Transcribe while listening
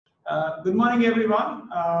Good morning, everyone,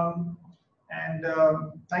 and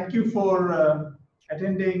thank you for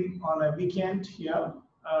attending on a weekend here,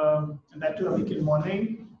 and that too a weekend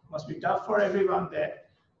morning. Must be tough for everyone there,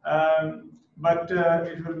 but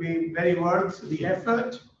it will be very worth the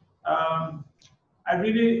effort. I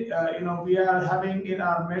really, we are having in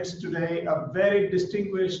our midst today a very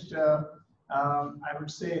distinguished, I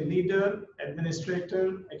would say, leader,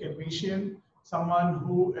 administrator, academician, someone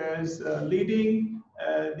who is leading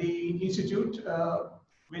the institute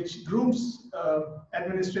which grooms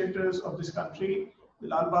administrators of this country, the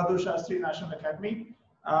Bahadur Shastri National Academy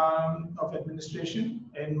of Administration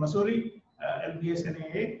in Mussoorie, LBS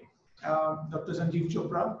NAA, Dr. Sanjeev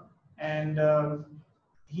Chopra, and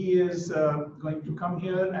he is going to come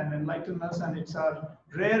here and enlighten us, and it's our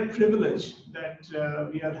rare privilege that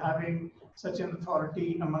we are having such an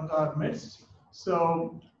authority among our midst.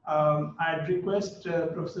 So I'd request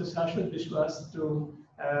Professor Shashwat Vishwas to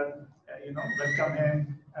welcome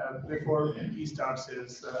him before he starts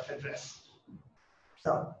his address.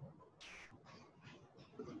 So.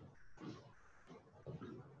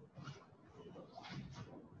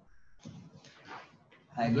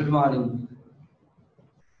 Hi, good morning.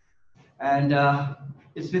 And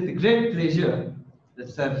it's with great pleasure that,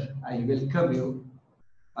 sir, I welcome you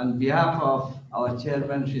on behalf of our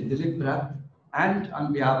chairman, Shri Dilip Bhatt, and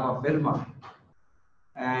on behalf of IRMA.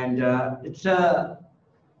 And it's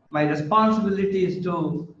my responsibility is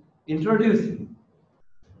to introduce him.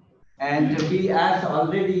 And we, as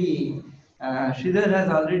already, Sridhar has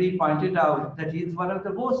already pointed out that he is one of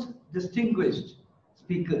the most distinguished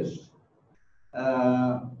speakers,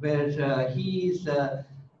 where he is a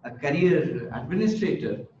career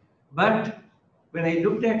administrator. But when I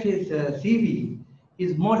looked at his CV,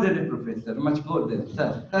 he's more than a professor, much more than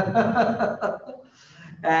sir.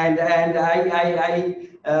 and I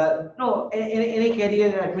no, any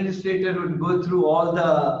career administrator would go through all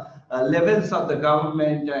the levels of the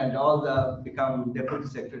government and all the become deputy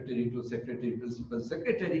secretary to secretary, principal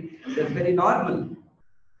secretary. That's very normal.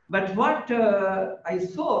 But what I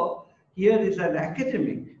saw here is an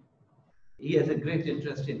academic. He has a great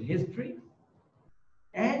interest in history,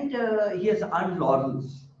 and he has earned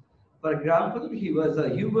laurels. For example, he was a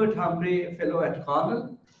Hubert Humphrey Fellow at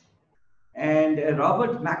Cornell and a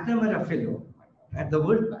Robert McNamara Fellow at the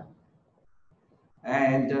World Bank.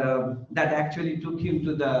 And that actually took him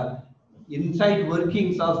to the inside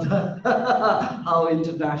workings of the how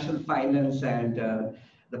international finance and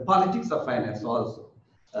the politics of finance also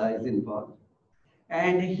is involved.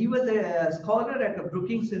 And he was a scholar at the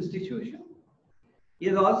Brookings Institution. He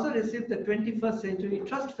has also received the 21st Century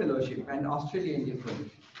Trust Fellowship and Australia-India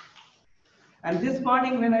Fellowship. And this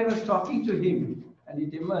morning when I was talking to him, and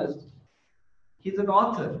it emerged, he's an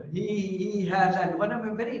author. He has, and one of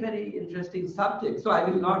a very, very interesting subject. So I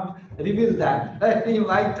will not reveal that. He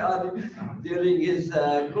might, during his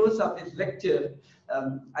course of his lecture,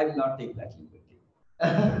 I will not take that liberty.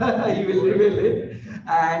 He will reveal it.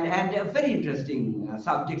 And a very interesting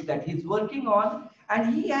subject that he's working on.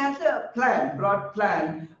 And he has a plan, broad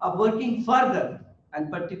plan of working further. And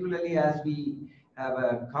particularly as we have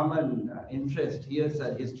a common interest, here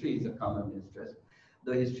history is a common interest.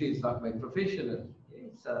 Though history is not my professional,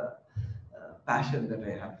 it's a passion that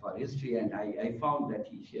I have for history, and I found that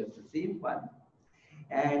he shares the same one.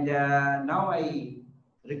 And now I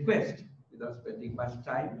request, without spending much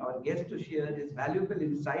time, our guest to share his valuable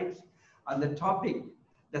insights on the topic,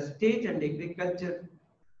 the state and agriculture,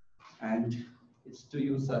 and it's to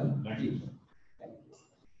you, sir. Thank you.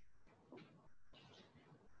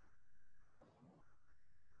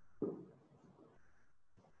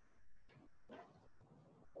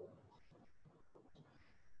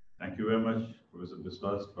 Thank you very much, Professor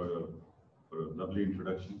Vishwas, for a lovely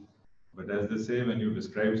introduction. But as they say, when you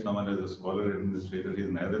describe someone as a scholar administrator, he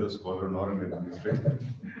is neither a scholar nor an administrator.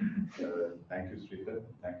 Thank you, Sridhar.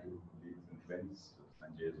 Thank you, colleagues and friends.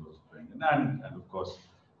 Sanjay is also joining in. And of course,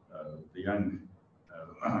 the young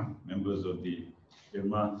members of the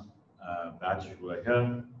IRMA batch who are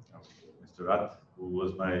here. Mr. Rath, who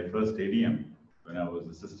was my first ADM when I was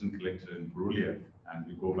assistant collector in Purulia, and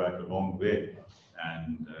we go back a long way.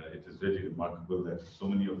 And it is really remarkable that so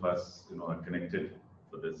many of us, are connected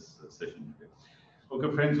for this session today.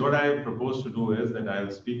 Okay, friends, what I propose to do is that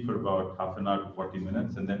I'll speak for about half an hour to 40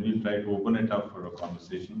 minutes, and then we'll try to open it up for a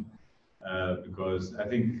conversation, because I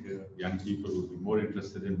think young people will be more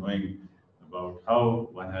interested in knowing about how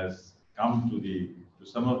one has come to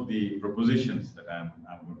some of the propositions that I'm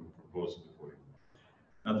going to propose before you.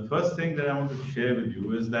 Now, the first thing that I want to share with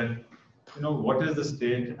you is that what is the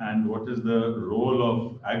state and what is the role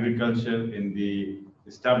of agriculture in the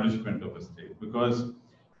establishment of a state? Because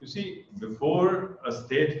You see, before a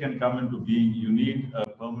state can come into being, you need a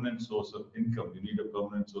permanent source of income. You need a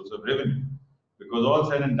permanent source of revenue. Because all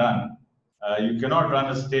said and done, you cannot run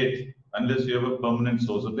a state unless you have a permanent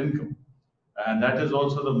source of income. And that is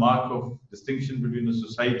also the mark of distinction between a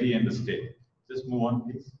society and a state. Just move on,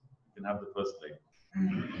 please. You can have the first slide.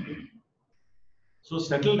 So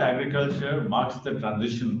settled agriculture marks the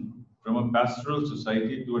transition from a pastoral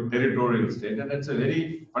society to a territorial state. And that's a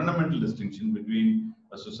very fundamental distinction between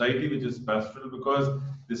a society which is pastoral, because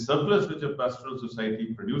the surplus which a pastoral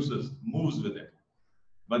society produces moves with it.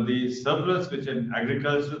 But the surplus which an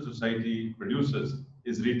agricultural society produces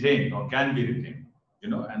is retained or can be retained.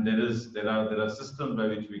 And there are systems by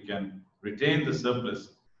which we can retain the surplus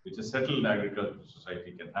which a settled agricultural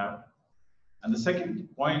society can have. And the second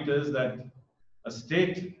point is that a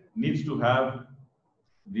state needs to have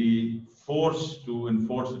the force to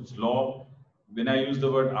enforce its law. When I use the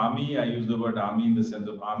word army, I use the word army in the sense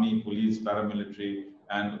of army, police, paramilitary,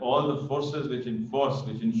 and all the forces which enforce,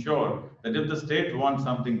 which ensure that if the state wants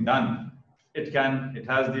something done, it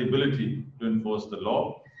has the ability to enforce the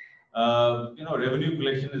law. Revenue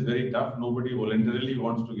collection is very tough. Nobody voluntarily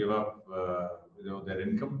wants to give up, their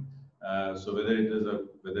income. So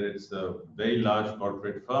whether it's a very large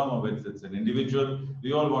corporate firm or whether it's an individual,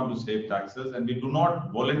 we all want to save taxes, and we do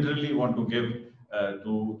not voluntarily want to give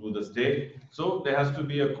to the state. So there has to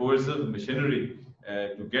be a coercive machinery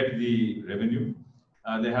to get the revenue.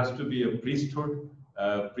 There has to be a priesthood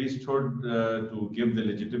to give the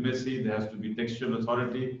legitimacy. There has to be textual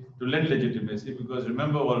authority to lend legitimacy, because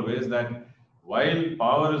remember always that while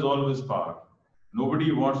power is always power,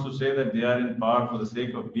 nobody wants to say that they are in power for the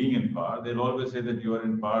sake of being in power. They'll always say that you are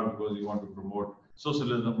in power because you want to promote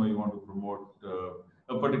socialism, or you want to promote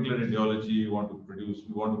a particular ideology, you want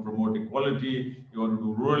to promote equality, you want to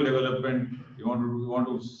do rural development, you want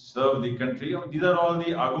to serve the country. These are all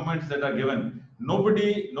the arguments that are given.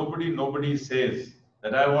 Nobody says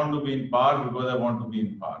that I want to be in power because I want to be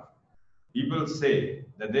in power. People say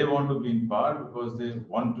that they want to be in power because they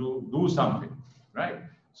want to do something, right?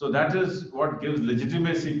 So that is what gives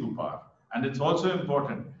legitimacy to power. And it's also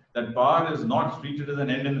important that power is not treated as an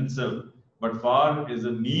end in itself, but power is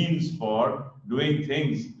a means for doing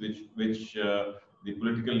things which the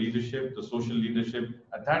political leadership, the social leadership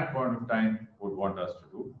at that point of time would want us to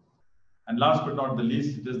do. And last but not the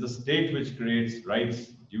least, it is the state which creates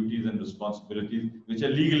rights, duties, and responsibilities which are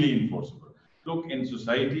legally enforceable. Look, in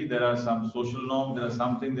society, there are some social norms, there are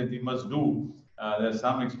some things that we must do, there are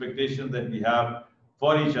some expectations that we have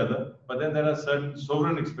for each other, but then there are certain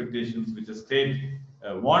sovereign expectations which a state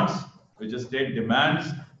wants, which a state demands,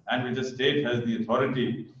 and which a state has the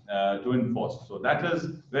authority to enforce. So that is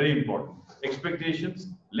very important. Expectations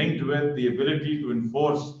linked with the ability to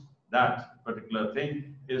enforce that particular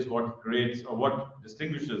thing is what creates or what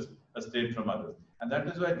distinguishes a state from others. And that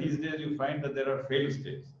is why these days you find that there are failed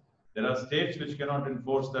states. There are states which cannot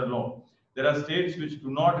enforce their law. There are states which do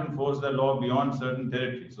not enforce their law beyond certain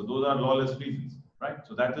territories. So those are lawless regions, right?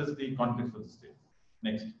 So that is the context of the state.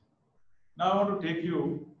 Next. Now I want to take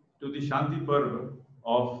you to the Shanti Parva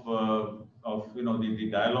of the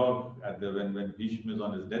dialogue when Bhishma is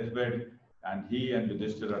on his deathbed and he and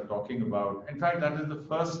Yudhishthira are talking about. In fact, that is the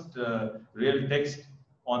first real text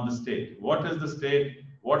on the state. What is the state?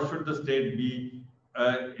 What should the state be?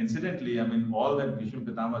 Incidentally, I mean, all that Bhishma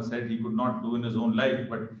Pitama said he could not do in his own life,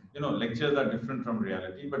 but lectures are different from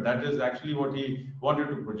reality. But that is actually what he wanted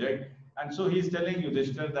to project. And so he's telling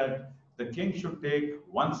Yudhishthira that the king should take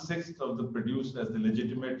 1/6 of the produce as the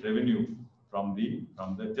legitimate revenue from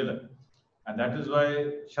the tiller. And that is why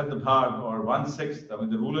Shadbhag, or 1/6, I mean,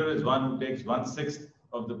 the ruler is one who takes 1/6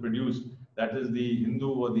 of the produce. That is the Hindu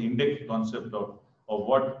or the Indic concept of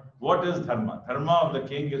what is dharma. Dharma of the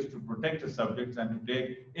king is to protect his subjects, and to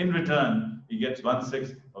take, in return, he gets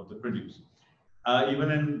 1/6 of the produce.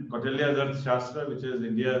 Even in Kautilya's Arthashastra, which is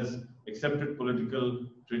India's accepted political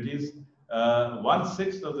treatise,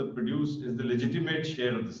 1/6 of the produce is the legitimate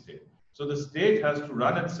share of the state. So the state has to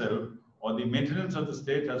run itself, or the maintenance of the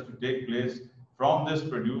state has to take place from this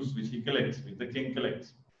produce which he collects, which the king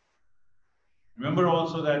collects. Remember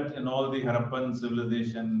also that in all the Harappan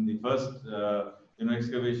civilization, the first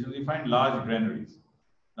excavations, we find large granaries.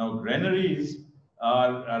 Now, granaries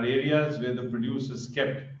are areas where the produce is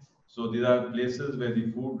kept. So these are places where the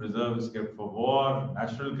food reserve is kept for war,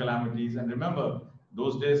 natural calamities. And remember,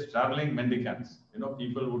 those days, traveling mendicants.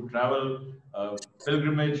 People would travel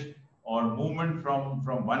pilgrimage or movement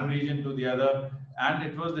from one region to the other. And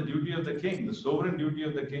it was the duty of the king, the sovereign duty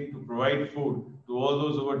of the king, to provide food to all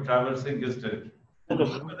those who were traversing his territory.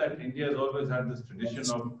 Remember that India has always had this tradition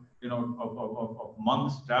of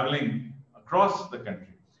monks traveling across the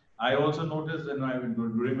country. I also noticed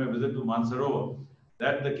during my visit to Mansarovar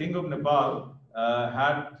that the King of Nepal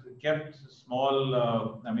had kept small,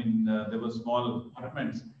 there were small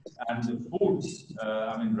apartments, and the food,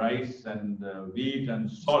 rice and wheat and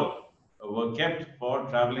salt were kept for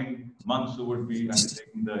traveling monks who would be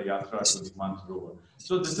undertaking the yatra to the Mansarovar.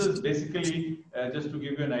 So this is basically just to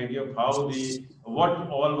give you an idea of how what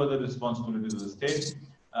all were the responsibilities of the state.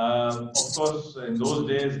 Of course, in those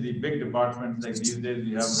days, the big departments, like these days,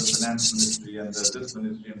 we have the finance ministry and this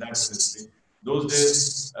ministry and that ministry. Those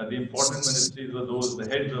days, the important ministries were those, the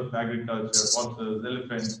heads of agriculture, horses,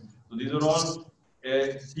 elephants. So these are all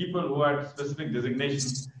people who had specific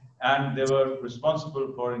designations, and they were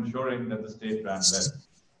responsible for ensuring that the state ran well.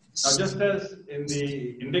 Now, just as in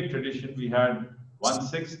the Indic tradition, we had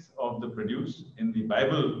 1/6 of the produce, in the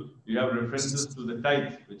Bible, we have references to the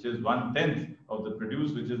tithe, which is 1/10 of the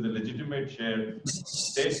produce, which is the legitimate share of the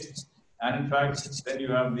state. And in fact, then you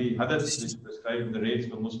have the hadiths, which prescribe the rates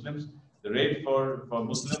for Muslims. The rate for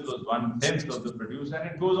Muslims was 1/10 of the produce. And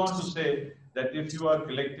it goes on to say that if you are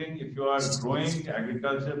growing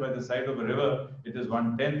agriculture by the side of a river, it is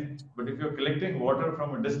 1/10. But if you're collecting water from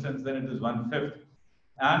a distance, then it is 1/5.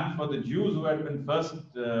 And for the Jews who had been first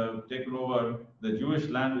taken over, the Jewish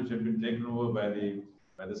land which had been taken over by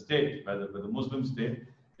the state, by the Muslim state,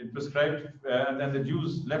 it prescribed, and then the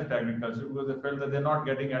Jews left agriculture because they felt that they're not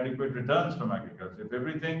getting adequate returns from agriculture. If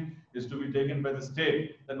everything is to be taken by the state,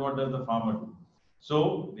 then what does the farmer do? So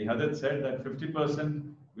the Hadith said that 50%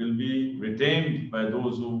 will be retained by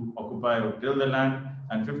those who occupy or till the land,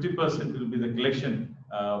 and 50% will be the collection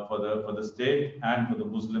for the state and for the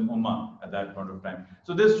Muslim Ummah at that point of time.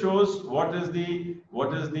 So this shows what is the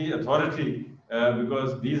authority, because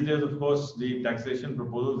these days, of course, the taxation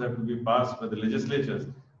proposals have to be passed by the legislatures.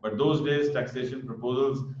 But those days, taxation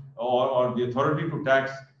proposals or the authority to tax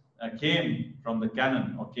came from the canon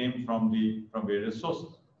or came from various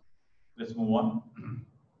sources. Let's move on.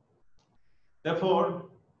 Therefore,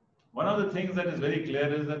 one of the things that is very clear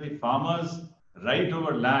is that the farmer's right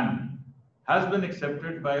over land has been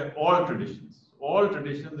accepted by all traditions. All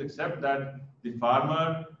traditions accept that the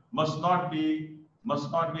farmer must not be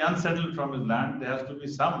unsettled from his land. There has to be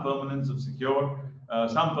some permanence of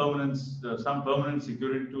some permanent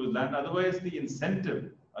security to his land. Otherwise, the incentive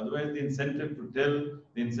to till,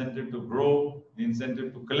 the incentive to grow, the incentive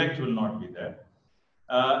to collect will not be there.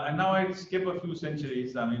 And now I skip a few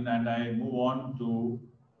centuries, and I move on to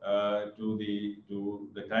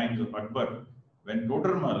the times of Akbar, when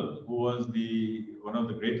Todermal, who was one of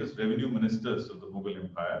the greatest revenue ministers of the Mughal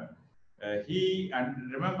Empire, and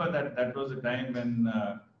remember that was a time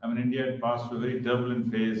when India had passed through a very turbulent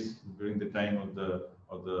phase during the time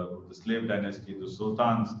of the slave dynasty, the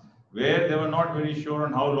sultans, where they were not very sure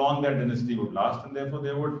on how long that dynasty would last, and therefore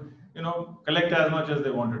they would collect as much as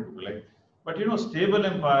they wanted to collect. But stable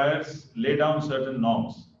empires lay down certain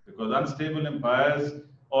norms, because unstable empires,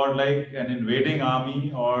 or like an invading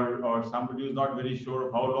army, or somebody who's not very sure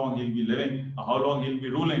of how long he'll be living, or how long he'll be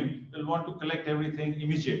ruling, will want to collect everything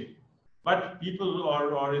immediately. But people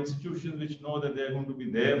or institutions which know that they're going to be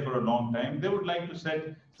there for a long time, they would like to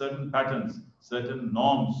set certain patterns, certain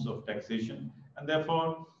norms of taxation. And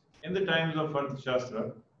therefore, in the times of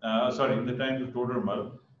in the times of Todermal,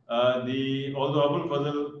 although Abul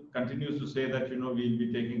Fazl continues to say that we'll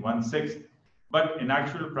be taking 1/6, but in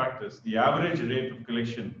actual practice, the average rate of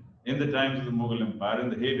collection in the times of the Mughal Empire, in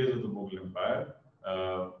the heydays of the Mughal Empire,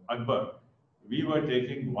 Akbar, we were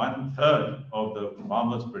taking 1/3 of the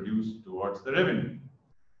farmer's produce towards the revenue.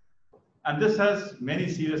 And this has many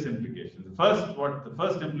serious implications. The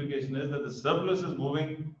first implication is that the surplus is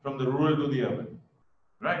moving from the rural to the urban,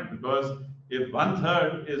 right? Because if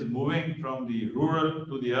 1/3 is moving from the rural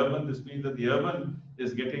to the urban, this means that the urban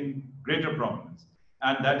is getting greater prominence.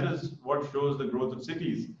 And that is what shows the growth of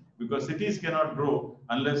cities, because cities cannot grow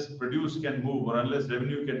unless produce can move or unless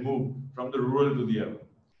revenue can move from the rural to the urban,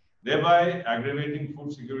 thereby aggravating food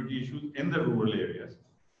security issues in the rural areas.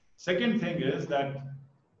 Second thing is that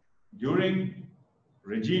during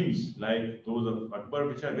regimes like those of Akbar,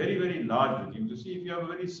 which are very, very large regimes, you see, if you have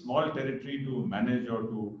a very small territory to manage or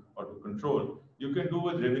to control, you can do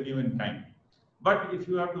with revenue in kind. But if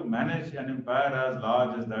you have to manage an empire as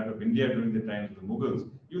large as that of India during the times of the Mughals,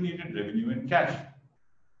 you needed revenue in cash.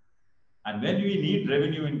 And when you need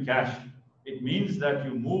revenue in cash, it means that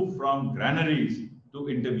you move from granaries to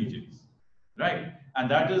intermediaries, right? And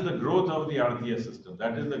that is the growth of the Arthiya system.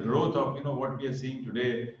 That is the growth of what we are seeing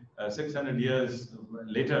today, 600 years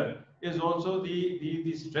later, is also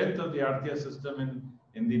the strength of the Arthiya system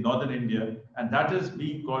in the northern India. And that is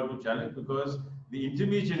being called to challenge, because the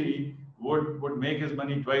intermediary would make his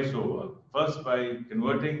money twice over. First, by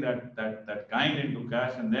converting that kind into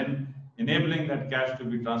cash, and then enabling that cash to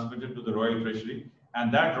be transmitted to the Royal Treasury.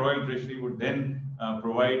 And that Royal Treasury would then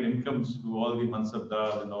provide incomes to all the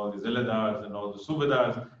Mansabdars and all the Ziladars and all the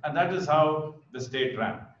Subadars. And that is how the state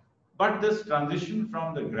ran. But this transition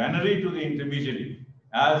from the granary to the intermediary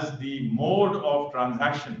as the mode of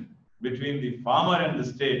transaction between the farmer and the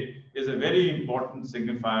state is a very important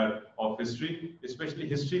signifier of history, especially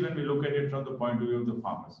history when we look at it from the point of view of the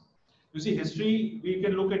farmers. You see, history, we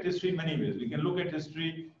can look at history in many ways. We can look at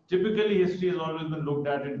history, typically history has always been looked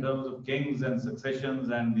at in terms of kings and successions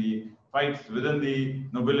and the fights within the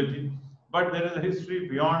nobility. But there is a history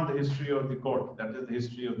beyond the history of the court. That is the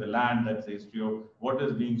history of the land, that's the history of what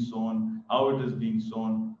is being sown, how it is being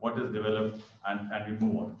sown, what is developed, and we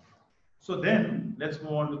move on. So then, let's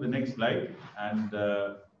move on to the next slide. And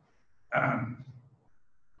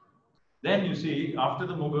then you see, after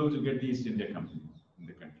the Mughals, you get the East India Company in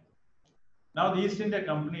the country. Now, the East India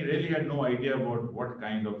Company really had no idea about what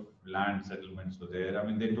kind of land settlements were there. I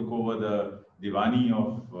mean, they took over the Diwani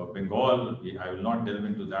of Bengal. I will not delve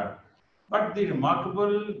into that. But the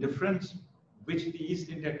remarkable difference which the East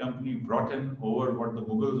India Company brought in over what the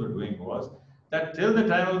Mughals were doing was that till the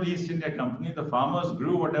time of the East India Company, the farmers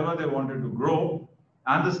grew whatever they wanted to grow,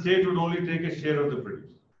 and the state would only take a share of the produce.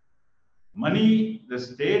 Money, the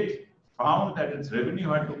state found that its revenue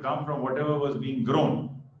had to come from whatever was being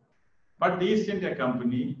grown. But the East India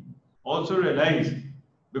Company also realized,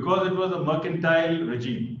 because it was a mercantile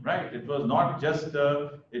regime, right? It was not just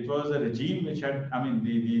it was a regime which had, I mean,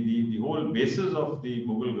 the whole basis of the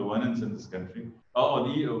Mughal governance in this country,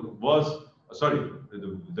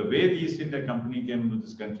 the way the East India Company came into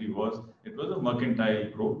this country was, it was a mercantile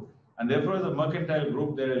group. And therefore, as a mercantile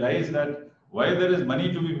group, they realized that while there is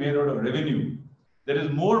money to be made out of revenue, there is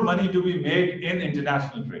more money to be made in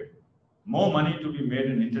international trade. More money to be made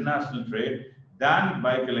in international trade than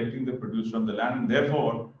by collecting the produce from the land. And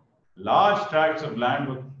therefore, large tracts of land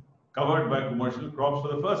were covered by commercial crops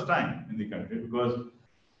for the first time in the country, because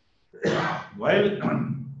while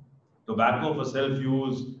tobacco for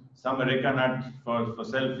self-use, some areca nut for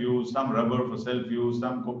self-use, some rubber for self-use,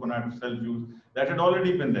 some coconut for self-use, that had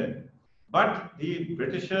already been there. But the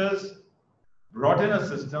Britishers brought in a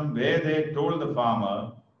system where they told the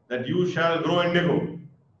farmer that you shall grow indigo,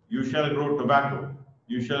 you shall grow tobacco,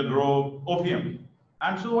 you shall grow opium.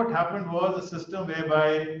 And so what happened was a system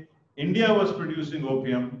whereby India was producing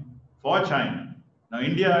opium for China. Now,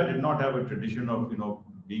 India did not have a tradition of,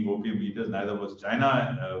 being opium eaters, neither was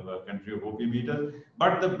China a country of opium eaters,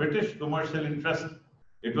 but the British commercial interest,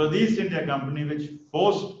 it was the East India Company which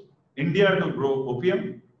forced India to grow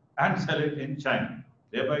opium and sell it in China,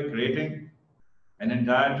 thereby creating an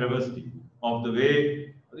entire travesty of the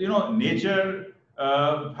way, nature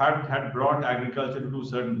had brought agriculture to do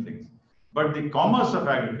certain things. But the commerce of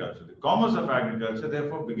agriculture,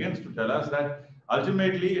 therefore begins to tell us that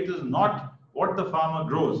ultimately it is not what the farmer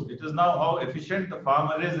grows, it is now how efficient the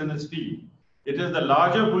farmer is in his field. It is the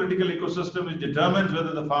larger political ecosystem which determines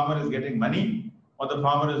whether the farmer is getting money or the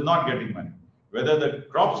farmer is not getting money. Whether the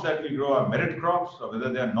crops that we grow are merit crops or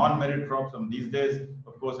whether they are non-merit crops. And these days,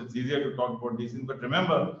 of course, it's easier to talk about these things. But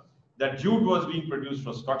remember that jute was being produced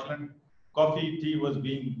for Scotland. Coffee, tea was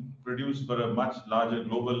being produced for a much larger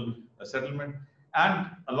global settlement. And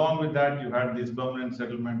along with that, you had this permanent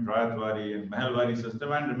settlement, Rayatwari and Mahalwari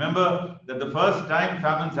system. And remember that the first time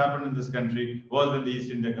famines happened in this country was when the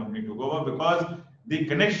East India Company took over, because the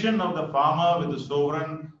connection of the farmer with the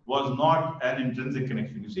sovereign was not an intrinsic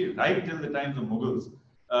connection. You see, right till the times of Mughals,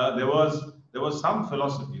 there was some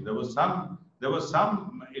philosophy, there was some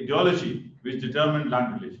ideology which determined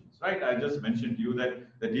land relations. Right? I just mentioned to you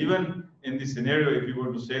that even in the scenario, if you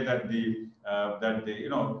were to say that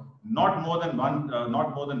not more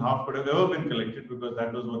than half could have ever been collected, because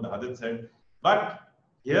that was what the Hadith said. But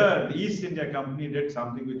here, the East India Company did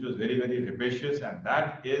something which was very, very rapacious, and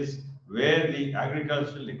that is where the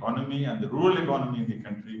agricultural economy and the rural economy in the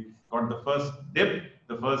country got the first dip,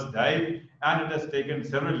 the first dive, and it has taken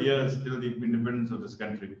several years till the independence of this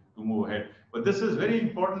country to move ahead. But this is very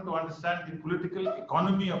important to understand the political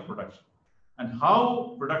economy of production and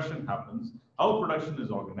how production happens, how production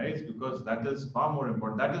is organized, because that is far more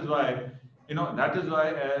important. That is why in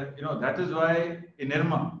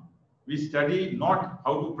IRMA we study not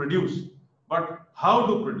how to produce, but how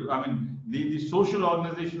to produce. I mean, the social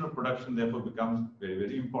organization of production therefore becomes very,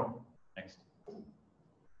 very important. Next.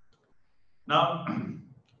 Now,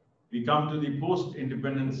 we come to the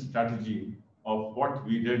post-independence strategy of what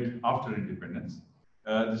we did after independence.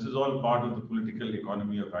 This is all part of the political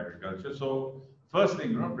economy of agriculture. So, first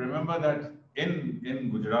thing, remember that in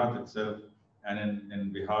Gujarat itself and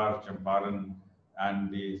in Bihar, Champaran,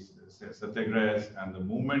 and the satyagrahas and the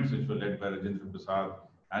movements which were led by Rajendra Prasad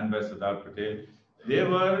and by Sardar Patel, they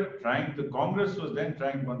were trying, the Congress was then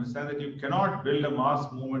trying to understand that you cannot build a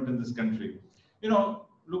mass movement in this country. You know,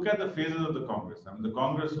 look at the phases of the Congress. I mean, the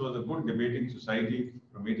Congress was a good debating society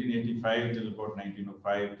from 1885 till about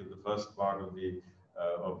 1905 to the first part of the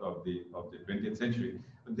 20th century.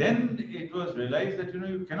 But then it was realized that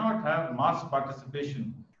you cannot have mass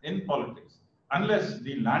participation in politics unless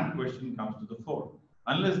the land question comes to the fore,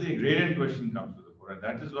 unless the agrarian question comes to the fore, and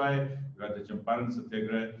that is why you had the Champaran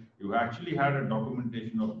Satyagraha. You actually had a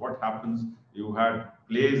documentation of what happens. You had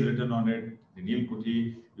plays written on it, the Neel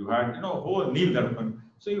Kuti. You had whole Neel Darpan.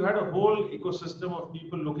 So you had a whole ecosystem of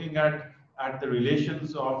people looking at the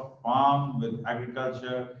relations of farm with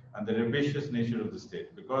agriculture and the rapacious nature of the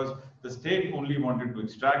state, because the state only wanted to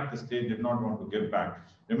extract, the state did not want to give back.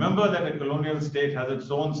 Remember that a colonial state has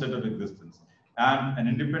its own set of existence, and an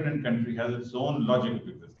independent country has its own logic of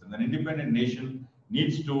existence. An independent nation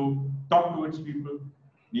needs to talk to its people,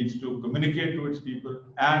 needs to communicate to its people,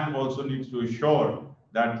 and also needs to assure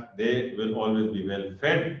that they will always be well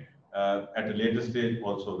fed, at a later stage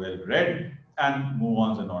also well read, and move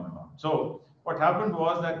on and on and on. So what happened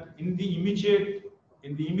was that in the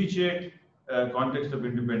immediate context of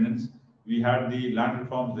independence, we had the land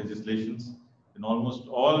reform legislations in almost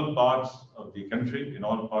all parts of the country, in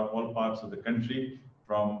all parts of the country,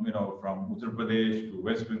 from Uttar Pradesh to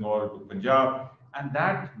West Bengal to Punjab, and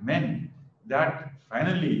that meant that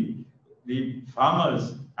finally the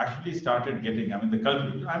farmers actually started getting, the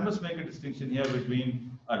cultivation. I must make a distinction here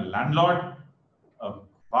between a landlord, a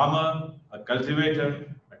farmer, a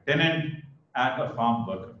cultivator, a tenant, and a farm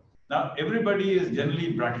worker. Now, everybody is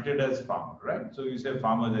generally bracketed as farmer, right? So you say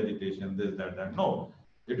farmers agitation, this, that. No,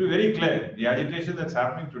 it is very clear. The agitation that's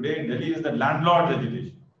happening today in Delhi is the landlord's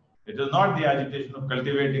agitation. It is not the agitation of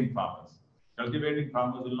cultivating farmers. Cultivating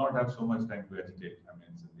farmers will not have so much time to agitate.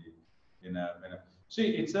 See,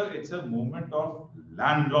 it's a movement of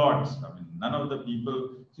landlords. None of the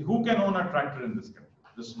people. See, who can own a tractor in this country?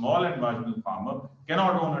 The small and marginal farmer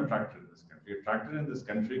cannot own a tractor in this country. A tractor in this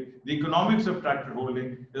country, the economics of tractor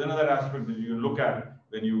holding is another aspect that you look at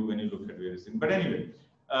when you look at various things. But anyway,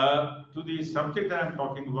 to the subject that I'm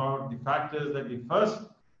talking about, the fact is that the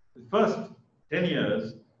first 10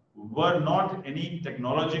 years were not any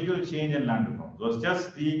technological change in land reform. It was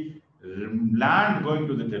just the land going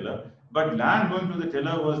to the tiller. But land going to the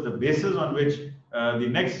tiller was the basis on which the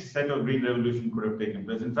next set of green revolution could have taken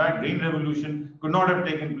place. In fact, green revolution could not have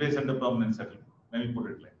taken place under permanent settlement. Let me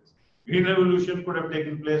put it like this. Green revolution could have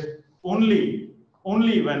taken place only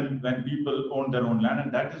when people owned their own land,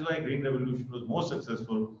 and that is why green revolution was more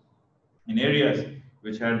successful in areas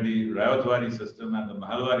which had the Rayatwari system and the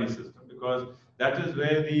Mahalwari system, because that is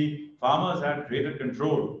where the farmers had greater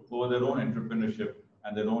control over their own entrepreneurship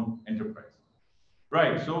and their own enterprise.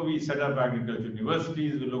 Right, so we set up agriculture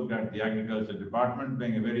universities, we looked at the agriculture department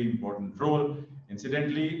playing a very important role.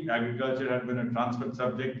 Incidentally, agriculture had been a transferred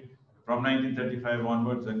subject from 1935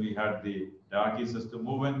 onwards, when we had the Daki system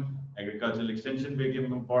movement. Agricultural extension became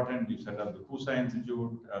important. We set up the Pusa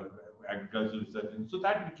Institute, agricultural research. So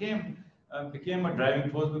that became a driving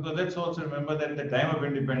force, because let's also remember that at the time of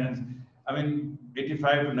independence,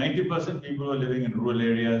 85 to 90% people were living in rural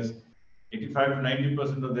areas. 85 to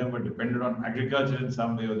 90% of them were dependent on agriculture in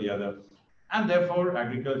some way or the other, and therefore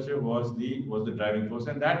agriculture was the driving force,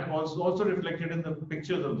 and that was also reflected in the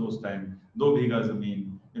pictures of those times. Do Bhiga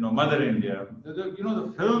Zameen, Mother India.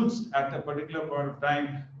 The films at a particular point of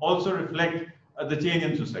time also reflect the change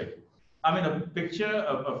in society. A picture,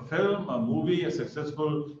 a film, a movie, a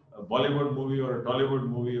successful Bollywood movie or a Tollywood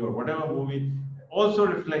movie or whatever movie also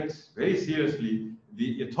reflects very seriously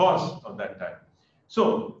the ethos of that time.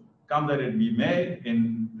 So, come that it be may,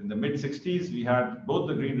 in the mid-60s, we had both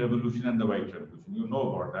the Green Revolution and the White Revolution. You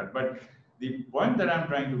know about that. But the point that I'm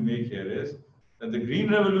trying to make here is that the Green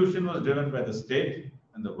Revolution was driven by the state,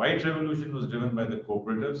 and the White Revolution was driven by the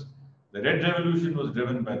cooperatives. The Red Revolution was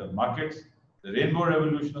driven by the markets. The Rainbow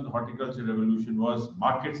Revolution and the Horticulture Revolution was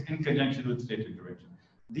markets in conjunction with state intervention.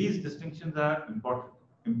 These distinctions are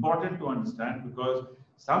important to understand, because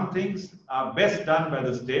some things are best done by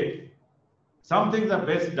the state, some things are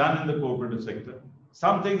best done in the cooperative sector,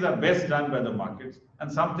 some things are best done by the markets,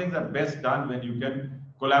 and some things are best done when you can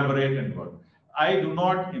collaborate and work. I do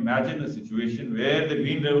not imagine a situation where the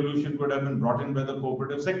Green Revolution could have been brought in by the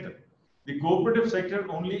cooperative sector. The cooperative sector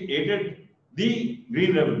only aided the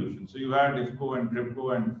Green Revolution. So you had IFCO and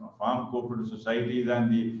TRIPCO and farm cooperative societies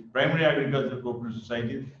and the primary agricultural cooperative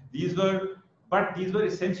societies. These were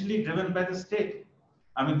essentially driven by the state.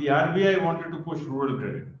 I mean, the RBI wanted to push rural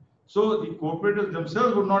credit. So the cooperatives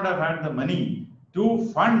themselves would not have had the money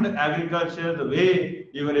to fund agriculture the way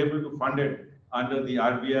you were able to fund it under the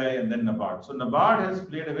RBI and then NABARD. So NABARD has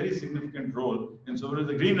played a very significant role in so far as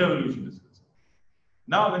the green revolution is concerned.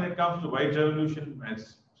 Now, when it comes to white revolution,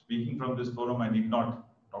 as speaking from this forum, I need not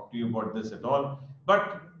talk to you about this at all.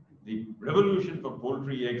 But the revolution for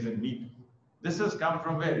poultry, eggs, and meat, this has come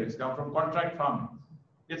from where? It's come from contract farming.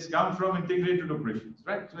 It's come from integrated operations,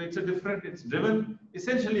 right? So it's it's driven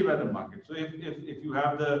essentially by the market. So if you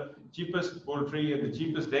have the cheapest poultry and the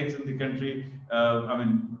cheapest eggs in the country, I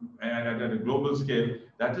mean, at a global scale,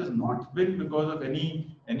 that has not been because of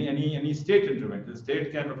any state intervention. The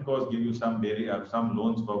state can, of course, give you some dairy, some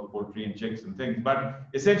loans for poultry and chicks and things, but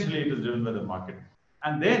essentially it is driven by the market.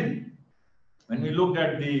 And then when we look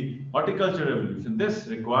at the horticulture revolution, this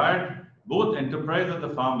required both enterprise at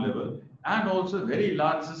the farm level and also very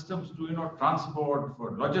large systems to transport,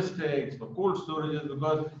 for logistics, for cold storages,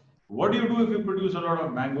 because what do you do if you produce a lot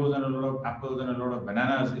of mangoes and a lot of apples and a lot of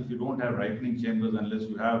bananas if you don't have ripening chambers, unless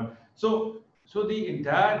you have so the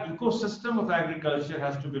entire ecosystem of agriculture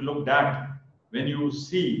has to be looked at when you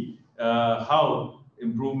see how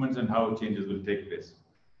improvements and how changes will take place.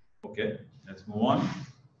 Okay, let's move on.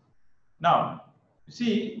 Now, you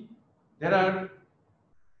see, there are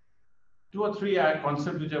 2 or 3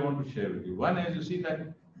 concepts which I want to share with you. One is, you see,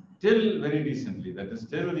 that till very recently, that is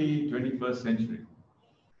till the 21st century,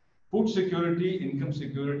 food security, income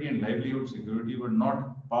security, and livelihood security were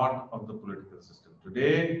not part of the political system.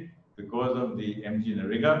 Today, because of the MG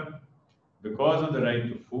Nariga, because of the right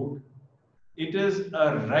to food, it is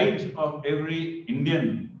a right of every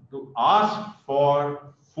Indian to ask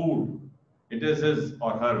for food. It is his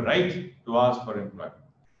or her right to ask for employment.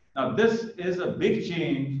 Now, this is a big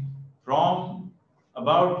change from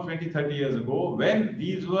about 20-30 years ago, when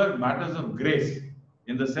these were matters of grace,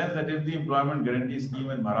 in the sense that if the employment guarantee scheme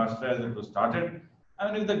in Maharashtra, as it was started,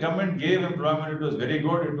 and if the government gave employment, it was very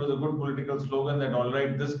good. It was a good political slogan that, all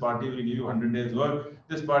right, this party will give you 100 days work,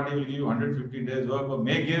 this party will give you 150 days work, or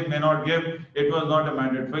may give, may not give. It was not a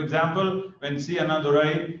mandate. For example, when C.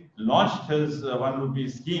 Anand launched his 1 rupee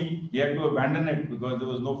scheme, he had to abandon it because there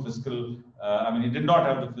was no fiscal, he did not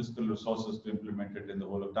have the fiscal resources to implement it in the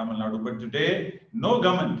whole of Tamil Nadu. But today, no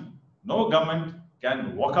government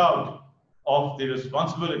can walk out of the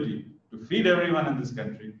responsibility to feed everyone in this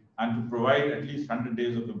country and to provide at least 100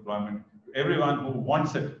 days of employment to everyone who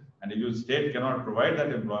wants it. And if your state cannot provide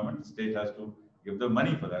that employment, the state has to give the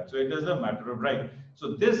money for that. So it is a matter of right.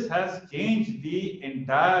 So this has changed the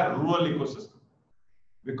entire rural ecosystem,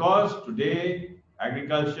 because today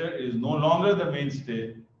agriculture is no longer the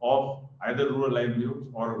mainstay of either rural livelihoods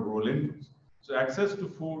or rural incomes. So access to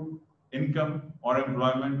food, income, or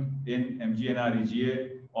employment in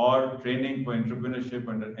MGNREGA, or training for entrepreneurship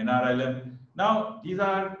under NRLM. Now, these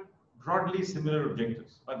are broadly similar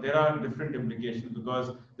objectives, but there are different implications,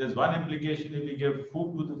 because there's one implication if we give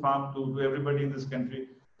food to the farm to everybody in this country,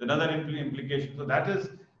 another implication. So that is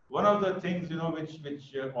one of the things,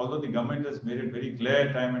 which although the government has made it very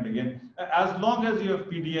clear time and again, as long as you have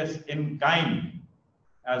PDS in kind,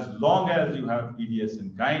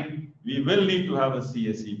 we will need to have a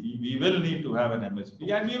CSEP, we will need to have an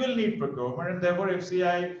MSP, and we will need procurement, and therefore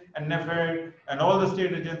FCI and NEFED and all the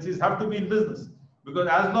state agencies have to be in business. Because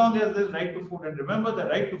as long as there's right to food, and remember, the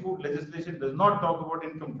right to food legislation does not talk about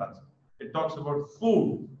income transfer. It talks about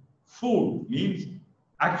food. Food means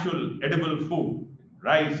actual edible food,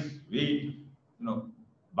 rice, wheat,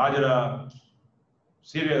 bajra,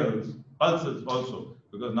 cereals, pulses also.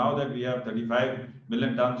 Because now that we have 35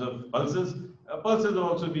 million tons of pulses, pulses are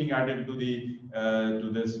also being added to the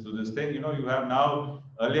to this thing. You have now,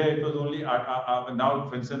 earlier it was only now,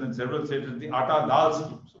 for instance, in several states, the atta dal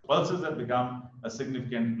scheme. So pulses have become a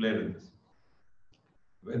significant player in this.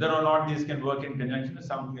 Whether or not these can work in conjunction is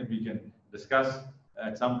something that we can discuss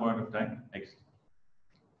at some point of time. Next.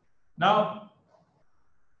 Now,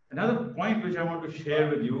 another point which I want to share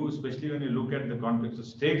with you, especially when you look at the context of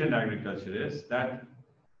state and agriculture, is that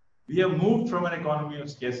we have moved from an economy of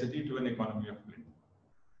scarcity to an economy of plenty.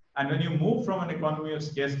 And when you move from an economy of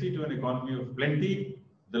scarcity to an economy of plenty,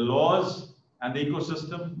 the laws and the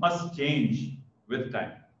ecosystem must change with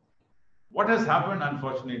time. What has happened,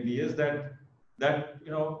 unfortunately, is that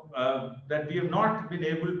we have not been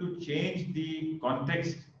able to change the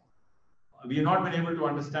context. We have not been able to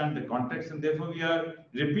understand the context, and therefore we are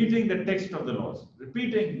repeating the text of the laws,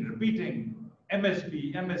 repeating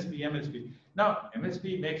MSP, MSP, MSP. Now,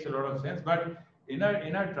 MSP makes a lot of sense, but in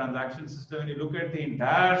a transaction system, when you look at the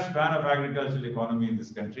entire span of agricultural economy in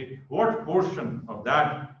this country, what portion of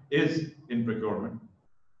that is in procurement?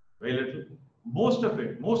 Very little. Most of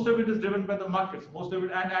it is driven by the markets. Most of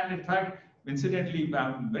it, and in fact, incidentally,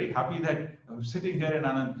 I'm very happy that I'm sitting here in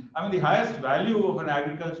Anand. I mean, the highest value of an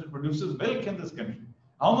agricultural producer is milk in this country.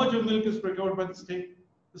 How much of milk is procured by the state?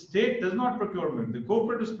 The state does not procure milk. The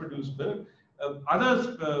cooperatives produce milk.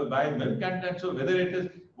 Others buy milk, and so whether it is,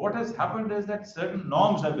 what has happened is that certain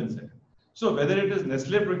norms have been set. So whether it is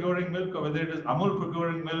Nestle procuring milk, or whether it is Amul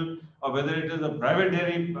procuring milk, or whether it is a private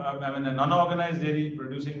dairy, an unorganized dairy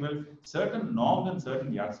producing milk, certain norms and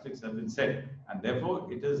certain yardsticks have been set, and therefore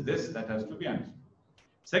it is this that has to be understood.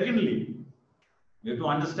 Secondly, we have to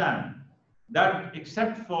understand that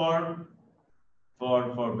except for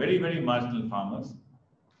very, very marginal farmers,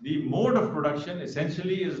 the mode of production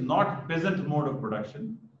essentially is not peasant mode of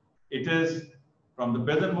production. It is from the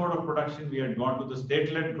peasant mode of production, we had gone to the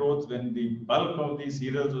state-led growth when the bulk of these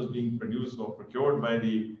cereals was being produced or procured by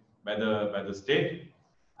the state.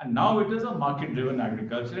 And now it is a market-driven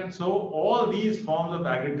agriculture. And so all these forms of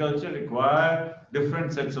agriculture require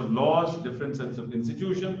different sets of laws, different sets of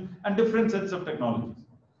institutions, and different sets of technologies.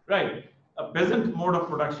 Right? A peasant mode of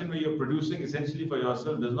production where you're producing essentially for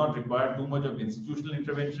yourself does not require too much of institutional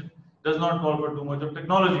intervention, does not call for too much of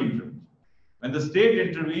technology intervention. When the state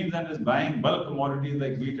intervenes and is buying bulk commodities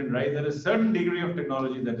like wheat and rice, there is a certain degree of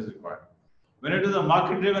technology that is required. When it is a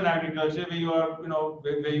market-driven agriculture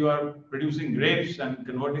where you are producing grapes and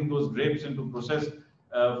converting those grapes into processed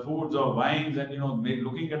foods or wines, and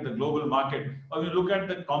looking at the global market, or you look at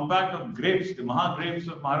the compact of grapes, the Maha grapes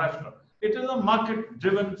of Maharashtra, it is a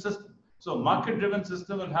market-driven system. So market-driven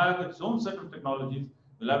system will have its own set of technologies,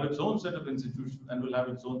 will have its own set of institutions, and will have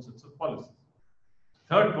its own sets of policies.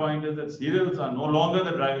 Third point is that cereals are no longer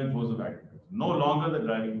the driving force of agriculture. No longer the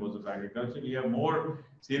driving force of agriculture. We have more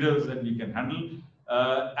cereals than we can handle.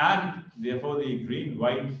 And therefore, the green,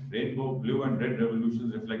 white, rainbow, blue, and red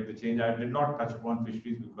revolutions reflect the change. I did not touch upon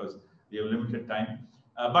fisheries because we have limited time.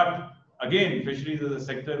 But again, fisheries is a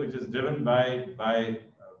sector which is driven by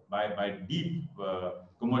deep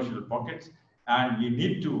commercial pockets, and we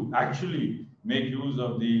need to actually make use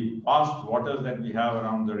of the vast waters that we have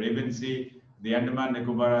around the Arabian Sea, the Andaman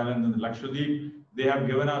Nicobar Islands, and the Lakshadweep. They have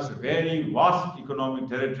given us very vast economic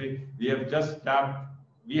territory. We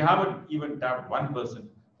haven't even tapped 1%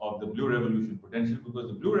 of the blue revolution potential, because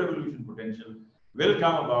the blue revolution potential will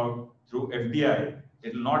come about through FDI.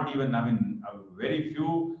 It will not even, very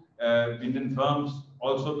few Indian firms,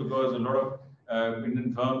 also because a lot of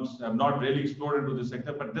Indian firms have not really explored into this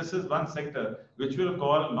sector, but this is one sector which will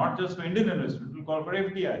call not just for Indian investment, it will call for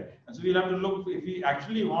FDI. And so we'll have to look, if we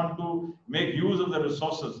actually want to make use of the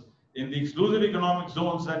resources in the exclusive economic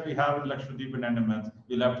zones that we have in Lakshadweep and Andaman,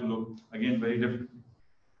 we'll have to look again very differently.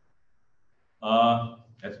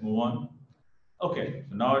 Let's move on. Okay,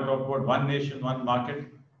 so now I talk about one nation, one market,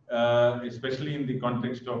 especially in the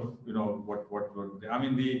context of the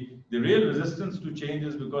real resistance to change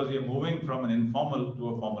is because we are moving from an informal to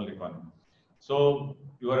a formal economy. So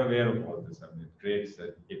you are aware of all this. Trades,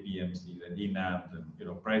 APMC, DNABs,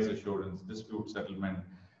 and price assurance, dispute settlement.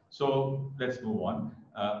 So let's move on.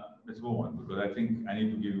 Because I think I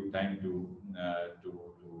need to give you time to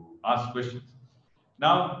ask questions.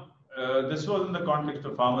 Now, this was in the context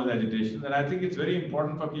of farmers' agitation, and I think it's very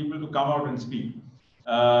important for people to come out and speak.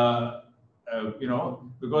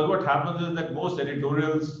 Because what happens is that most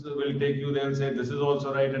editorials will take you, they'll say this is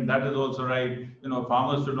also right and that is also right.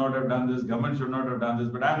 Farmers should not have done this, government should not have done this.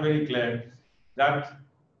 But I'm very clear that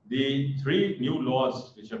the 3 new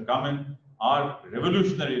laws which have come in are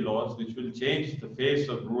revolutionary laws which will change the face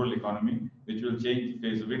of rural economy, which will change the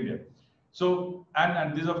face of India. So,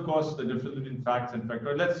 and this, of course, the difference between facts and facts.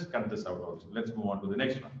 Let's cut this out also. Let's move on to the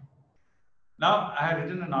next one. Now, I had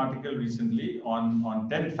written an article recently on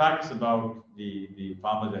 10 facts about the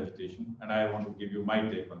farmers' agitation, and I want to give you my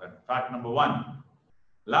take on that. Fact number 1,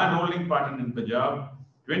 landholding pattern in Punjab,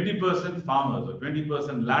 20% farmers or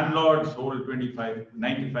 20% landlords hold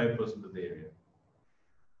 95% of the area.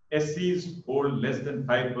 SCs hold less than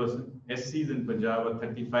 5%. SCs in Punjab are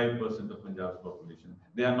 35% of Punjab's population.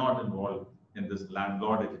 They are not involved in this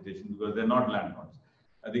landlord agitation because they're not landlords.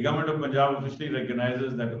 The government of Punjab officially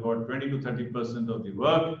recognizes that about 20 to 30% of the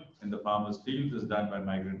work in the farmers' fields is done by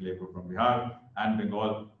migrant labor from Bihar and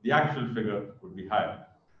Bengal. The actual figure would be higher.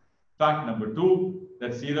 Fact number 2,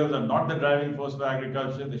 that cereals are not the driving force for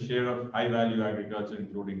agriculture. The share of high-value agriculture,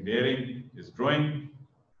 including dairying, is growing.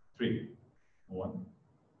 3. 1.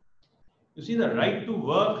 You see, the right to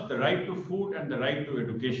work, the right to food, and the right to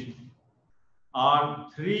education are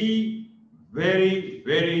 3 very,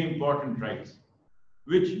 very important rights,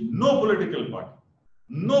 which no political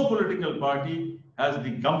party has the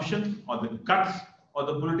gumption or the guts or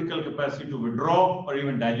the political capacity to withdraw or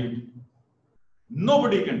even dilute.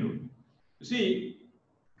 Nobody can do it. You see,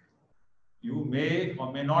 you may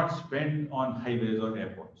or may not spend on highways or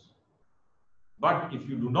airports. But if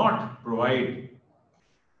you do not provide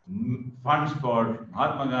funds for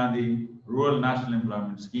Mahatma Gandhi Rural National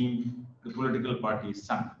Employment Scheme, the political party is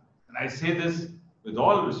sunk. And I say this with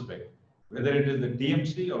all respect, whether it is the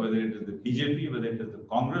TMC or whether it is the BJP, whether it is the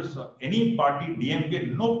Congress or any party,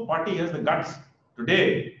 DMK, no party has the guts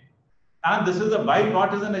today. And this is a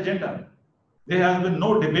bipartisan agenda. There has been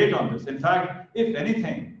no debate on this. In fact, if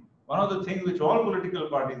anything, one of the things which all political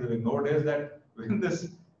parties have ignored is that when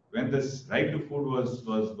this right to food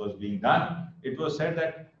was being done, it was said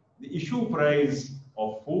that the issue price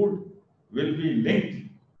of food will be linked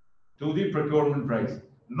to the procurement price.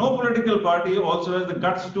 No political party also has the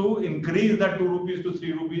guts to increase that 2 rupees to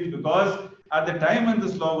 3 rupees, because at the time when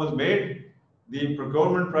this law was made, the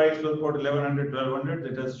procurement price was about 1100, 1200.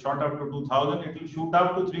 It has shot up to 2000. It will shoot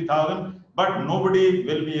up to 3000. But nobody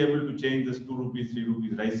will be able to change this 2 rupees, 3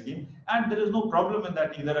 rupees rice scheme. And there is no problem in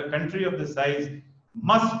that either. A country of this size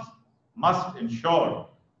must ensure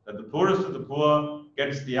that the poorest of the poor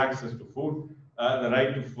gets the access to food, the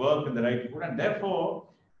right to work and the right to food. And therefore,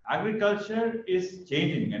 agriculture is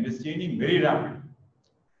changing, and is changing very rapidly.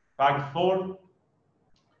 Fact 4,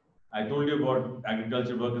 I told you about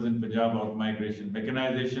agriculture workers in Punjab, out migration,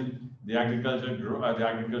 mechanization. The agriculture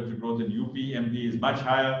growth in UP, MP is much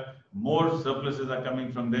higher. More surpluses are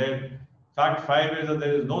coming from there. Fact 5 is that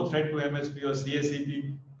there is no threat to MSP or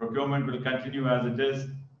CSCP. Procurement will continue as it is.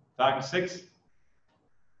 Fact 6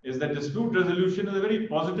 is that dispute resolution is a very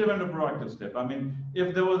positive and a proactive step. I mean,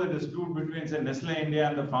 if there was a dispute between, say, Nestle India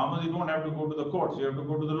and the farmers, you don't have to go to the courts. You have to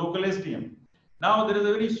go to the local STM. Now, there is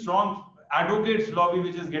a very strong advocates lobby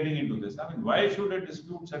which is getting into this. I mean, why should a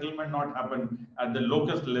dispute settlement not happen at the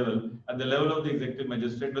locust level, at the level of the executive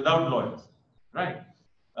magistrate without lawyers, right?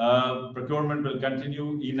 Procurement will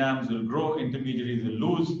continue, ENAMs will grow, intermediaries will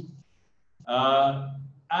lose.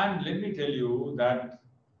 And let me tell you that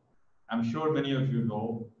I'm sure many of you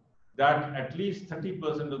know that at least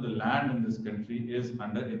 30% of the land in this country is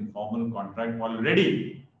under informal contract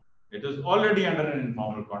already. It is already under an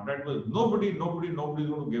informal contract because nobody is going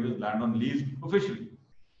to give his land on lease officially.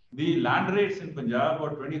 The land rates in Punjab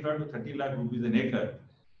are 25 to 30 lakh rupees an acre,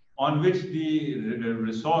 on which the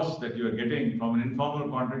resource that you are getting from an informal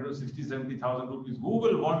contract is 60, 70,000 rupees. Who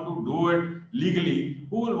will want to do it legally?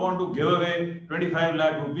 Who will want to give away 25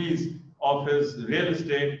 lakh rupees of his real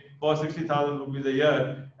estate for 60,000 rupees a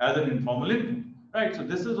year as an informal income, right? So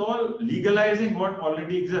this is all legalizing what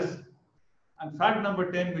already exists. And fact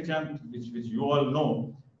number 10, which you all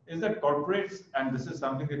know, is that corporates, and this is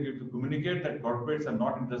something that you have to communicate, that corporates are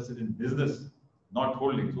not interested in business, not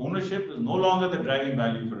holdings. Ownership is no longer the driving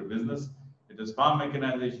value for a business. It is farm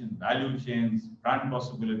mechanization, value chains, brand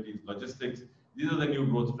possibilities, logistics. These are the new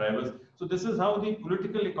growth drivers. So this is how the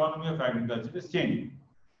political economy of agriculture is changing.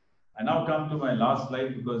 I now come to my last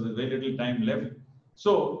slide because there's very little time left.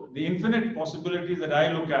 So the infinite possibilities that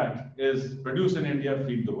I look at is produce in India,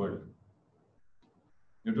 feed the world.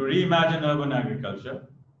 You have to reimagine urban agriculture,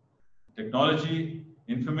 technology,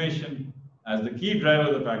 information as the key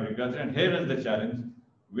drivers of agriculture. And here is the challenge.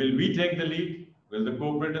 Will we take the lead? Will the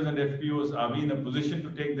cooperatives and FPOs, are we in a position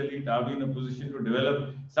to take the lead? Are we in a position to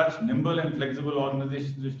develop such nimble and flexible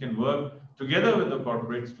organizations which can work together with the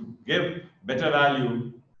corporates to give better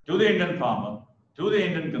value to the Indian farmer, to the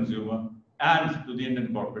Indian consumer, and to the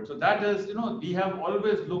Indian corporate? So that is, we have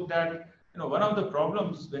always looked at, one of the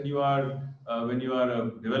problems when you are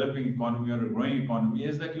a developing economy or a growing economy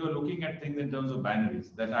is that you are looking at things in terms of binaries,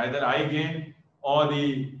 that either I gain or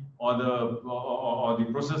the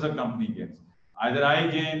processor company gains. Either I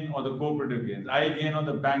gain or the cooperative gains. I gain or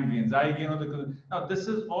the bank gains. I gain or the... Now, this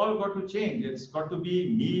is all got to change. It's got to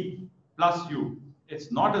be me plus you.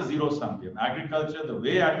 It's not a zero-sum game. Agriculture, the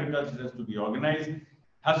way agriculture has to be organized,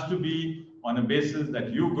 has to be on a basis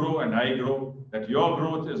that you grow and I grow, that your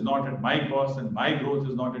growth is not at my cost and my growth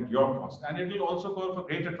is not at your cost. And it will also call for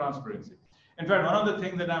greater transparency. In fact, one of the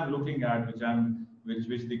things that I'm looking at, which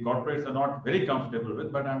the corporates are not very comfortable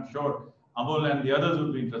with, but I'm sure Amol and the others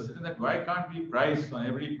would be interested in, that why can't we price on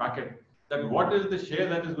every packet that what is the share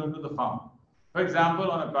that is going to the farm? For example,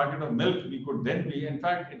 on a packet of milk, we could then be, in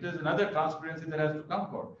fact, it is another transparency that has to come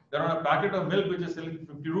forward. That on a packet of milk which is selling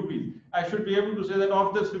 50 rupees, I should be able to say that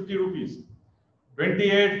of this 50 rupees,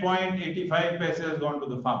 28.85 paise has gone to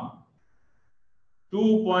the farmer.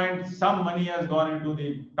 2 point some money has gone into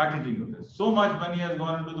the packaging of this. So much money has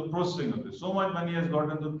gone into the processing of this. So much money has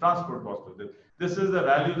gone into the transport cost of this. This is the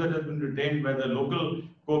value that has been retained by the local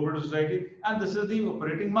cooperative society, and this is the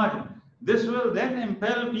operating margin. This will then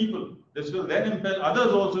impel people. This will then impel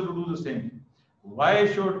others also to do the same.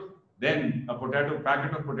 why should then a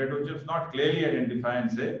packet of potato chips not clearly identify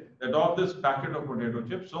and say that of this packet of potato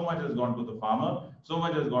chips, so much has gone to the farmer, so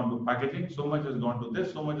much has gone to packaging, so much has gone to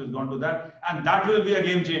this, so much has gone to that, and that will be a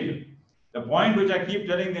game changer. The point which I keep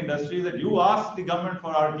telling the industry is that you ask the government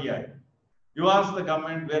for RTI. You ask the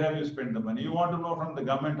government, where have you spent the money? You want to know from the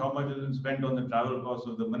government how much has been spent on the travel costs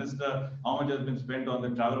of the minister, how much has been spent on the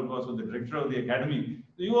travel costs of the director of the academy.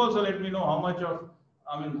 So you also let me know how much of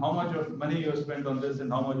money you have spent on this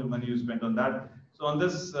and how much of money you spent on that. So on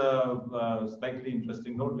this slightly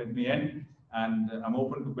interesting note, let me end, and I'm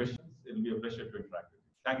open to questions. It'll be a pleasure to interact with you.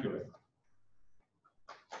 Thank you very much.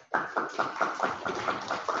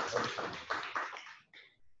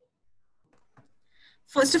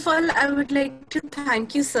 First of all, I would like to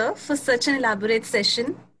thank you, sir, for such an elaborate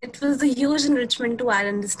session. It was a huge enrichment to our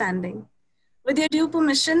understanding. With your due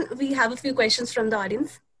permission, we have a few questions from the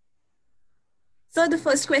audience. So the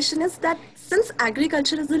first question is that since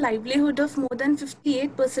agriculture is the livelihood of more than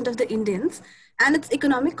 58% of the Indians and its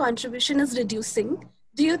economic contribution is reducing,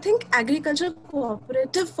 do you think agriculture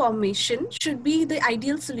cooperative formation should be the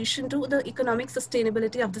ideal solution to the economic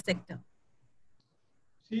sustainability of the sector?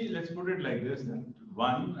 See, let's put it like this.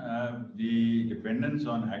 One, the dependence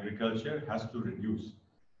on agriculture has to reduce.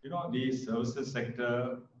 You know, the services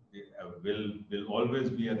sector will always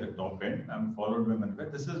be at the top end, followed by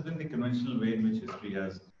manufacturing. This has been the conventional way in which history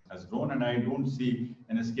has grown, and I don't see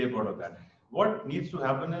an escape out of that. What needs to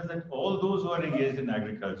happen is that all those who are engaged in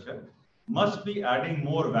agriculture must be adding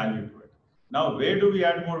more value to it. Now, where do we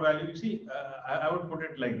add more value? You see, I would put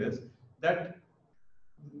it like this, that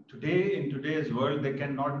today, in today's world, there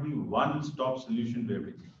cannot be one-stop solution to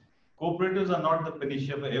everything. Cooperatives are not the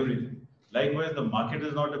panacea for everything. Likewise, the market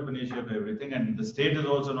is not a panacea for everything, and the state is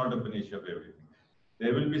also not a panacea for everything.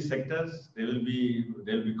 There will be sectors, there will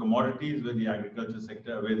be commodities where the agriculture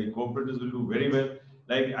sector, where the cooperatives will do very well.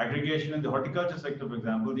 Like aggregation in the horticulture sector, for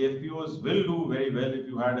example, the FPOs will do very well. If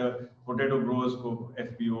you had a potato growers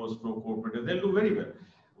FPOs, cooperative, they'll do very well.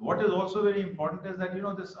 What is also very important is that, you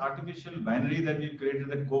know, this artificial binary that we've created,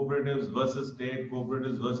 that cooperatives versus state,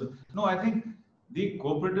 cooperatives versus, no, I think the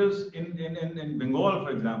cooperatives in Bengal, for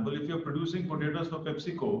example, if you're producing potatoes for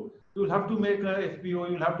PepsiCo, you'll have to make a FPO,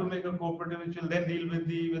 you'll have to make a cooperative which will then deal with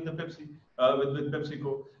the Pepsi, with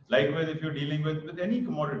PepsiCo. Likewise, if you're dealing with any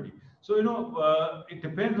commodity. So, you know, it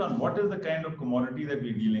depends on what is the kind of commodity that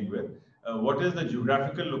we're dealing with. What is the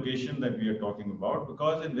geographical location that we are talking about?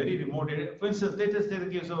 Because in very remote areas, for instance, let us take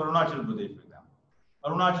the case of Arunachal Pradesh, for example.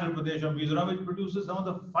 Arunachal Pradesh or Mizoram, which produces some of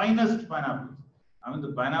the finest pineapples. I mean,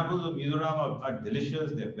 the pineapples of Mizoram are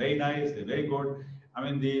delicious. They're very nice. They're very good. I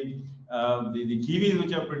mean, the kiwis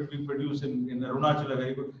which are being produced in Arunachal are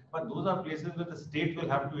very good. But those are places where the state will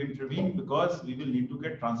have to intervene because we will need to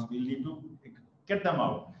get them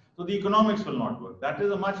out. So the economics will not work. That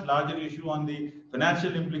is a much larger issue on the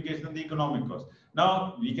financial implication of the economic cost.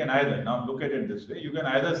 Now, we can either, now look at it this way, you can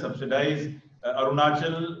either subsidize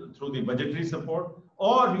Arunachal through the budgetary support,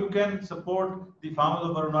 or you can support the farmers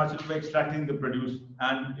of Arunachal by extracting the produce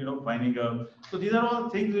and, you know, finding a, so these are all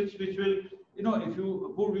things which will, you know, if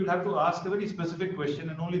you would, we'll have to ask a very specific question,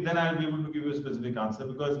 and only then I'll be able to give you a specific answer,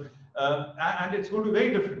 because, and it's going to be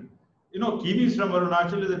very different. You know, kiwis from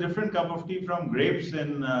Arunachal is a different cup of tea from grapes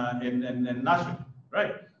in Nashik,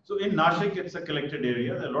 right? So in Nashik, it's a collected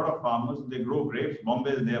area. There are a lot of farmers, they grow grapes.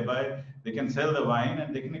 Bombay is nearby. They can sell the wine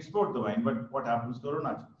and they can export the wine. But what happens to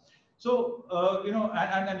Arunachal? So, you know,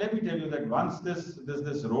 and let me tell you that once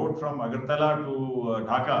this road from Agartala to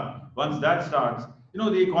Dhaka, once that starts, you know,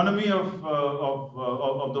 the economy of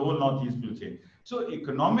the whole Northeast will change. So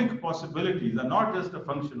economic possibilities are not just a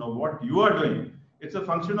function of what you are doing. It's a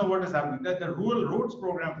function of what is happening. That the rural roads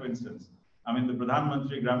program, for instance, I mean, the Pradhan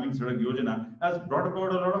Mantri Gramin Sadak Yojana has brought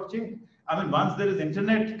about a lot of change. I mean, once there is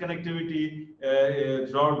internet connectivity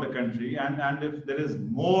throughout the country, and if there is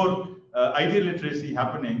more IT literacy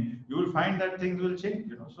happening, you will find that things will change.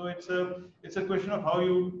 You know, so it's a question of how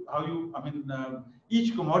you. I mean,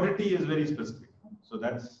 each commodity is very specific. So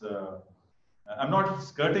that's. I'm not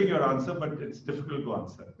skirting your answer, but it's difficult to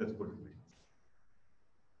answer. Let's put it that way.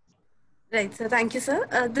 Right, so thank you, sir.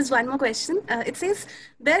 There's one more question. It says,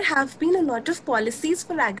 there have been a lot of policies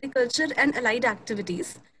for agriculture and allied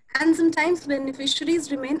activities, and sometimes beneficiaries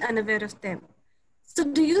remain unaware of them. So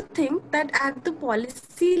do you think that at the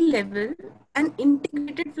policy level, an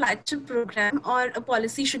integrated flagship program or a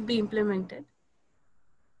policy should be implemented?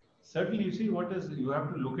 Certainly, you see, you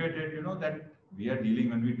have to look at it, you know, that we are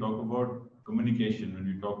dealing, when we talk about communication, when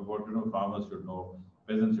we talk about, farmers should know,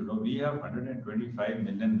 peasants should know, we have 125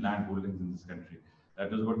 million land holdings in this country. That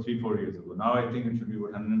was about 3-4 years ago. Now I think it should be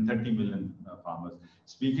about 130 million farmers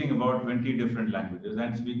speaking about 20 different languages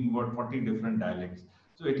and speaking about 40 different dialects.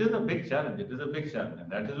 So it is a big challenge. It is a big challenge. And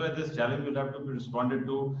that is why this challenge will have to be responded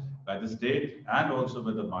to by the state and also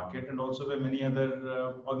by the market and also by many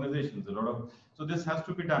other organizations. So this has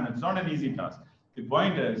to be done. It's not an easy task. The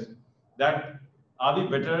point is that are we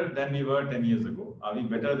better than we were 10 years ago? Are we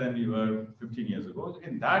better than we were 15 years ago?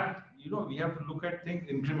 In that, we have to look at things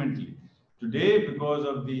incrementally. Today, because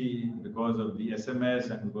of the SMS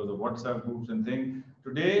and because of WhatsApp groups and things,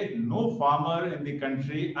 today no farmer in the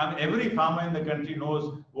country, and every farmer in the country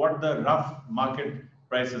knows what the rough market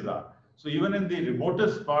prices are. So even in the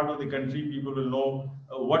remotest part of the country, people will know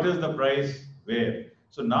what is the price where.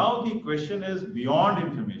 So now the question is beyond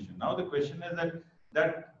information. Now the question is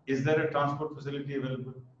that is there a transport facility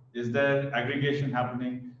available? Is there aggregation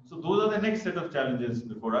happening? So those are the next set of challenges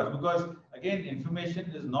before us, because again,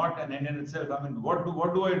 information is not an end in itself. I mean, what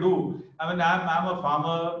do I do? I mean, I'm a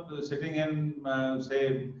farmer sitting in,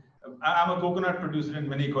 say, I'm a coconut producer in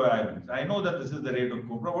Minicoy Islands. I know that this is the rate of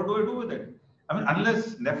copra. What do I do with it? I mean,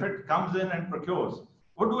 unless NEFIT comes in and procures,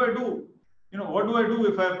 what do I do? What do I do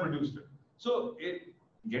if I have produced it? So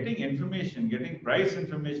getting information, getting price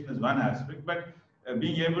information is one aspect, but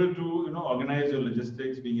being able to organize your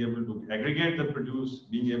logistics, being able to aggregate the produce,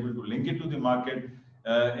 being able to link it to the market,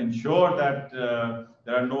 ensure that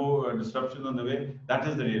there are no disruptions on the way, that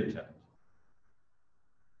is the real challenge.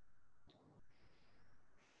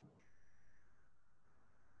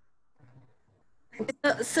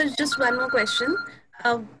 Sir, just one more question.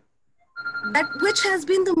 Which has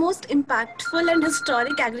been the most impactful and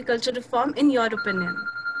historic agriculture reform in your opinion?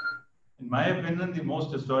 In my opinion, the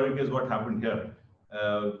most historic is what happened here.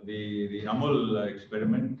 The Amul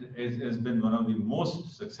experiment has been one of the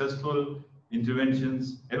most successful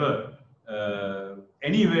interventions ever,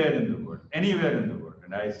 anywhere in the world,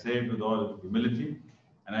 And I say it with all humility,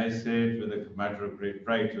 and I say it with a matter of great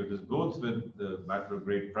pride. So it is both with the matter of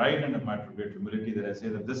great pride and a matter of great humility that I say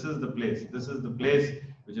that this is the place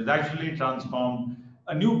which has actually transformed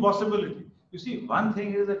a new possibility. You see, one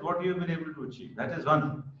thing is that what you have been able to achieve, that is one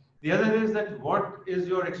thing. The other is that what is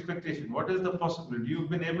your expectation? What is the possibility? You've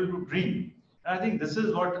been able to dream. And I think this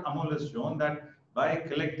is what Amul has shown, that by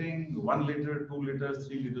collecting 1 liter, 2 liters,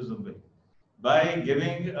 3 liters of milk, by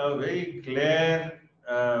giving a very clear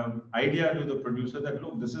idea to the producer that,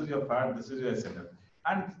 look, this is your fat, this is your SNF.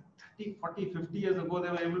 And 30, 40, 50 years ago, they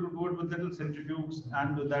were able to do it with little centrifuges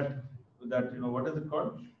and with that, what is it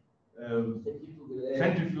called?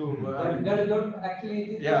 Centrifuge.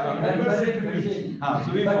 Actually,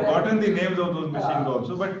 so we've forgotten the names of those machines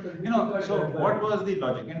also. But so what was the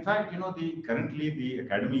logic? In fact, currently the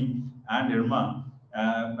Academy and IRMA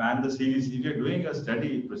and the CVC, we are doing a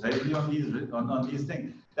study precisely on these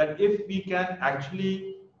things. That if we can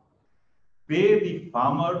actually pay the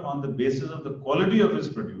farmer on the basis of the quality of his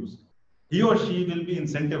produce, he or she will be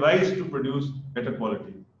incentivized to produce better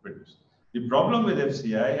quality produce. The problem with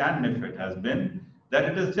FCI and NEFIT has been that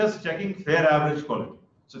it is just checking fair average quality.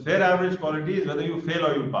 So fair average quality is whether you fail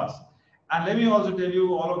or you pass. And let me also tell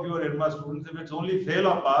you, all of you are IRMA students, if it's only fail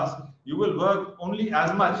or pass, you will work only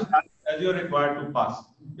as much as you're required to pass.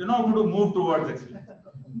 You're not going to move towards excellence.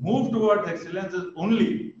 Move towards excellence is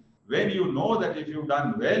only when you know that if you've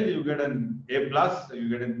done well, you get an A+, you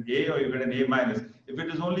get an A, or you get an A-. If it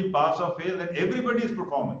is only pass or fail, then everybody's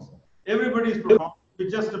performance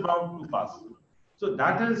is just about to pass. So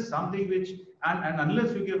that is something which, and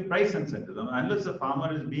unless we give price incentives, unless the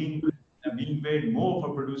farmer is being paid more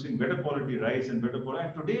for producing better quality rice and better quality,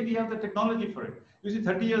 and today we have the technology for it. You see,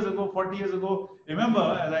 30 years ago, 40 years ago,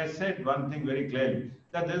 remember, as I said one thing very clearly,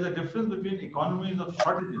 that there's a difference between economies of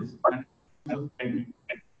shortages and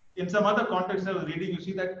in some other context I was reading, you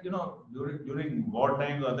see that, during war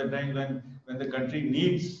times or other times when the country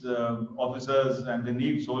needs officers and they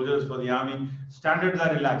need soldiers for the army, standards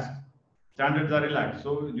are relaxed.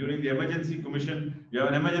 So during the emergency commission, you have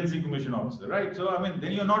an emergency commission officer, right? So I mean,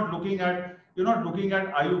 then you're not looking at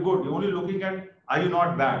are you good? You're only looking at are you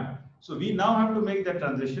not bad? So we now have to make that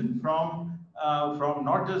transition from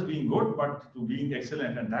not just being good but to being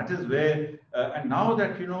excellent, and that is where and now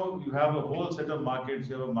that you have a whole set of markets,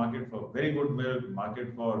 you have a market for very good milk,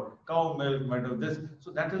 market for cow milk, market of this.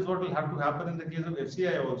 So that is what will have to happen in the case of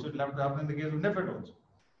FCI also. It will have to happen in the case of NEFIT also,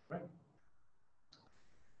 right?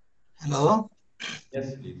 Hello.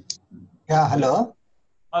 Yes, please. Yeah. Hello.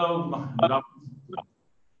 Hello.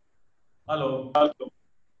 Hello.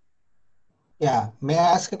 Yeah. May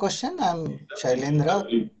I ask a question? I'm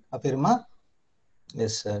Shailendra of IRMA.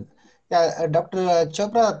 Yes, sir. Yeah, Dr.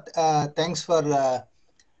 Chopra, thanks for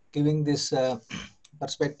giving this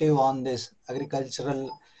perspective on this agricultural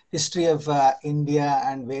history of India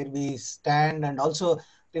and where we stand, and also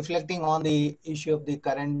reflecting on the issue of the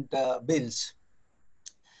current bills.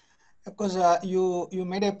 Of course, you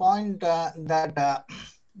made a point that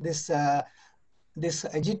this this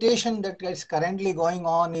agitation that is currently going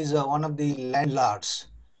on is one of the landlords.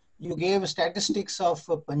 You gave statistics of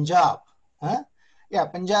Punjab. Huh? Yeah,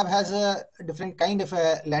 Punjab has a different kind of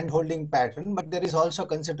a landholding pattern, but there is also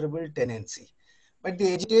considerable tenancy. But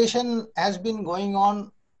the agitation has been going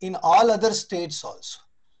on in all other states also.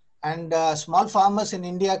 And small farmers in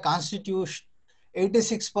India constitute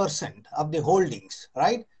 86% of the holdings,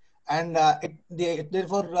 right? And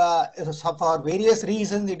therefore, for various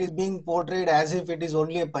reasons, it is being portrayed as if it is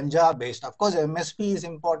only a Punjab based. Of course, MSP is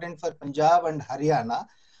important for Punjab and Haryana.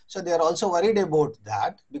 So they are also worried about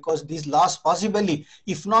that, because these laws possibly,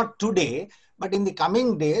 if not today, but in the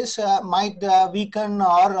coming days, might weaken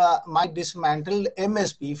or might dismantle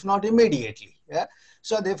MSP, if not immediately. Yeah?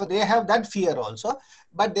 So therefore, they have that fear also.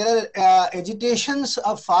 But there are agitations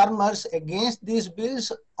of farmers against these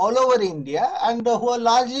bills all over India, and who are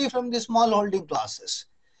largely from the small holding classes.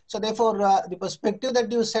 So therefore, the perspective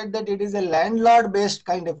that you said that it is a landlord-based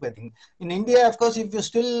kind of a thing. In India, of course, if you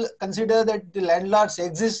still consider that the landlords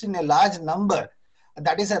exist in a large number,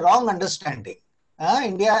 that is a wrong understanding.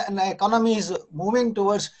 India and the economy is moving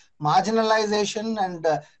towards marginalization, and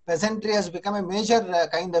peasantry has become a major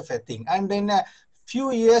kind of a thing. And in a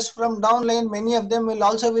few years from down the line, many of them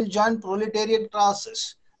will join proletariat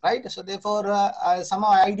classes, right? So therefore,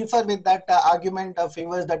 somehow I differ with that argument of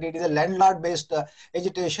yours that it is a landlord-based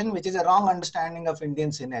agitation, which is a wrong understanding of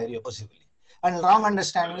Indian scenario possibly, and wrong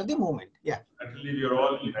understanding of the movement. Yeah. Actually, we are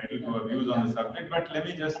all entitled to our views on the subject, but let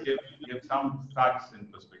me just give some facts in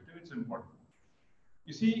perspective. It's important.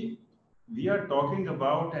 You see, we are talking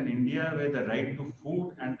about an India where the right to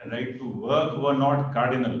food and the right to work were not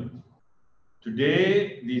cardinal.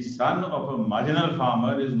 Today, the son of a marginal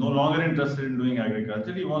farmer is no longer interested in doing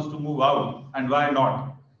agriculture. He wants to move out. And why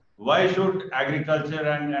not? Why should agriculture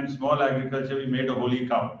and small agriculture be made a holy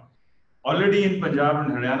cow? Already in Punjab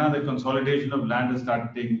and Haryana, the consolidation of land has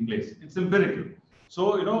started taking place. It's empirical.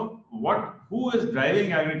 So, who is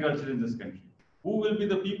driving agriculture in this country? Who will be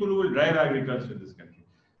the people who will drive agriculture in this country?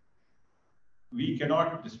 We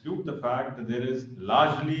cannot dispute the fact that there is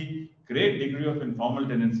largely great degree of informal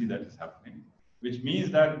tenancy that is happening, which means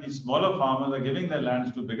that the smaller farmers are giving their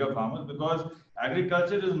lands to bigger farmers because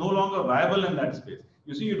agriculture is no longer viable in that space.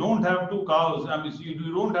 You see, you don't have 2 cows,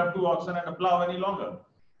 you don't have 2 oxen and a plow any longer.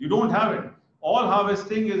 You don't have it. All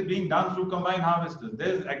harvesting is being done through combined harvesters.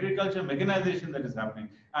 There's agriculture mechanization that is happening.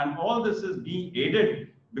 And all this is being aided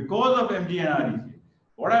because of MGNREGA.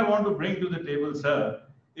 What I want to bring to the table, sir,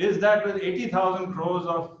 is that with 80,000 crores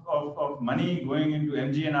of money going into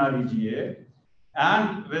MGNREGA,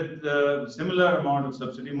 and with the similar amount of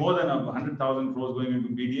subsidy, more than 100,000 crores going into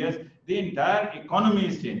BDS, the entire economy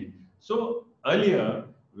is changing. So earlier,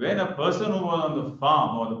 when a person who was on the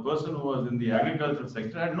farm or the person who was in the agricultural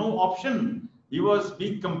sector had no option, he was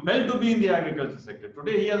being compelled to be in the agricultural sector.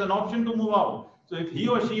 Today, he has an option to move out. So if he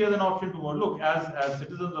or she has an option to move, look, as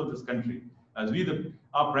citizens of this country,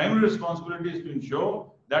 our primary responsibility is to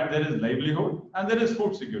ensure that there is livelihood and there is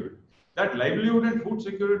food security. That livelihood and food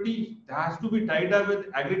security has to be tied up with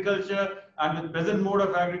agriculture, and with present mode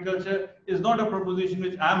of agriculture is not a proposition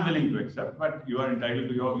which I am willing to accept. But you are entitled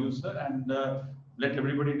to your views, sir, and let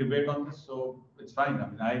everybody debate on this. So it's fine.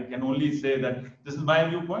 I can only say that this is my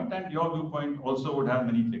viewpoint, and your viewpoint also would have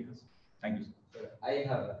many takers. Thank you, sir. I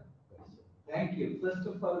have a question. Thank you. First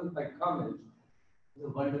of all, my comments. It's a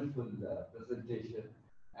wonderful presentation.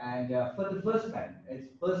 And for the first time, it's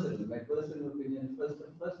personal, my personal opinion, first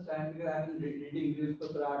time, because I've been reading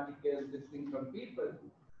newspaper articles, listening from people,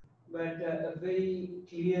 but a very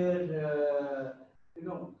clear,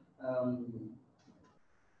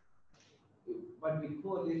 what we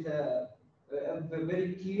call is a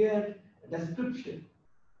very clear description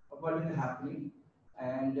of what is happening,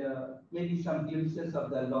 and maybe some glimpses of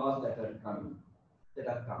the laws that are coming, that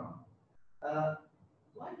have come up.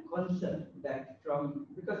 One concern that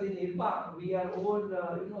because in IRMA, we are all,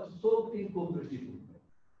 soaked in cooperative movement.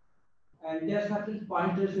 And there are certain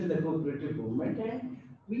pointers in the cooperative movement, and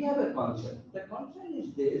we have a concern. The concern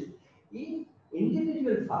is this: if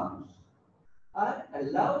individual farms are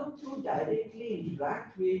allowed to directly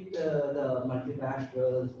interact with the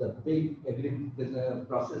multinationals, the big agribusiness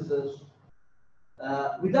processors,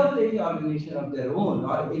 without any organization of their own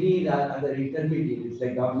or any other intermediaries,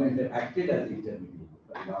 like government that acted as intermediaries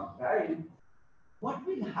for a long time, what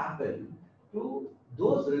will happen to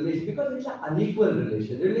those relations? Because it's an unequal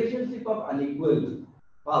relationship of unequal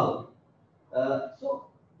power. So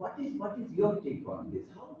what is your take on this?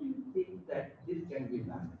 How do you think that this can be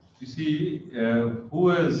managed? You see,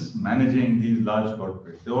 who is managing these large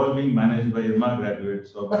corporates? They're all being managed by IRMA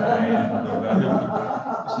graduates or by IIM or by other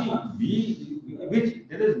people. You see,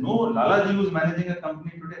 there is no Lalaji who's managing a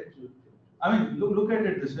company today. I mean, look at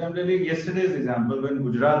it this way. I'm telling yesterday's example when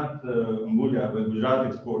Gujarat Ambuja, when Gujarat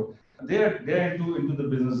Export, they're into the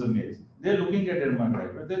business of maize. They're looking at IRMA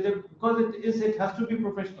graduates because it has to be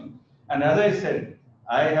professional. And as I said,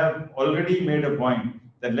 I have already made a point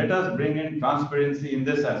that let us bring in transparency in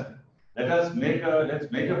this aspect. Let's make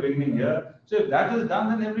a beginning here. So if that is done,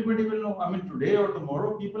 then everybody will know. I mean, today or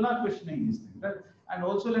tomorrow, people are questioning these things. Right? And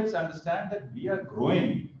also, let's understand that we are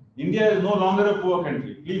growing. India is no longer a poor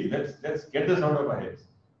country. Please, let's get this out of our heads.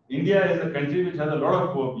 India is a country which has a lot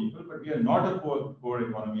of poor people, but we are not a poor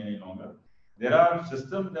economy any longer. There are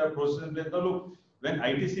systems, there are processes. Look, when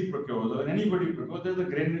ITC procures or when anybody procures,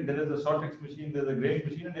 there is a sortex machine, there's a grain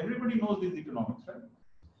machine, and everybody knows these economics, right?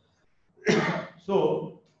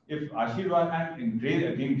 So, if Ashirwad and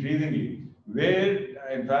increasingly, where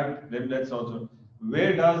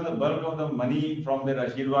does the bulk of the money from their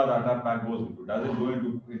Ashirwad atta pack goes into? Does it go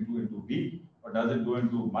into wheat, or does it go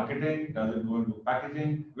into marketing? Does it go into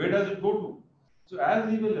packaging? Where does it go to? So as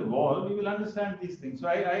we will evolve, we will understand these things. So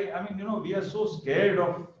I mean, we are so scared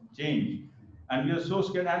of change, and we are so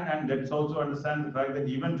scared. And let's also understand the fact that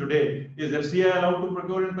even today, is FCI allowed to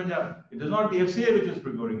procure in Punjab? It is not the FCI which is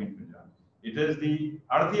procuring in Punjab. It is the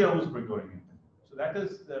Artiya who is procuring in Punjab. So that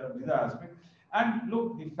is the aspect. And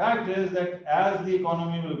look, the fact is that as the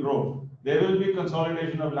economy will grow, there will be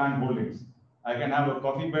consolidation of land holdings. I can have a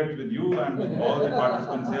coffee bet with you and with all the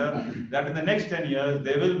participants here that in the next 10 years,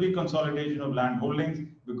 there will be consolidation of land holdings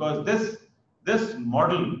because this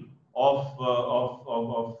model of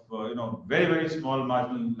very, very small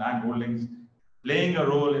marginal land holdings playing a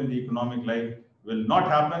role in the economic life will not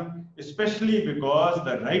happen, especially because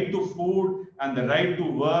the right to food and the right to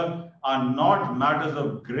work are not matters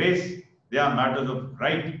of grace. They are matters of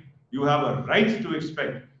right. You have a right to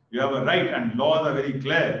expect. You have a right, and laws are very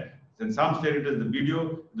clear. In some states, it is the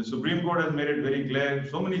BDO. The Supreme Court has made it very clear.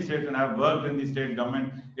 So many states, and I have worked in the state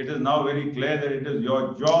government, it is now very clear that it is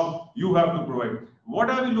your job. You have to provide. What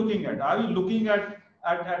are we looking at? Are we looking at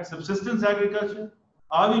subsistence agriculture?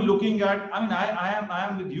 Are we looking at? I mean, I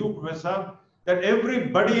am with you, Professor, that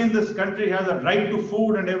everybody in this country has a right to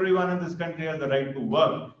food, and everyone in this country has the right to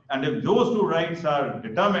work. And if those two rights are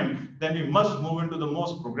determined, then we must move into the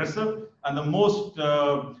most progressive and the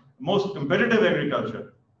most competitive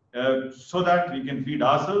agriculture so that we can feed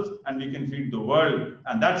ourselves and we can feed the world.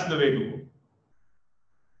 And that's the way to go.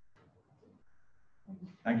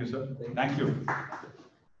 Thank you, sir. Thank you.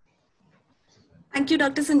 Thank you,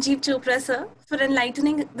 Dr. Sanjeev Chopra, sir, for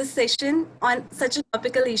enlightening this session on such a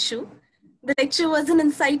topical issue. The lecture was an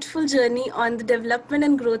insightful journey on the development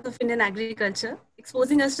and growth of Indian agriculture,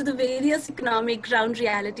 exposing us to the various economic ground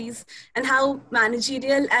realities and how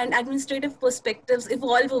managerial and administrative perspectives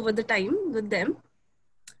evolve over the time with them.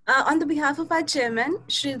 On the behalf of our chairman,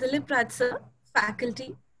 Shri Dilip Raj sir,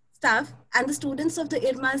 faculty, staff, and the students of the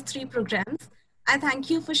IRMA's 3 programs, I thank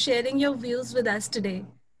you for sharing your views with us today.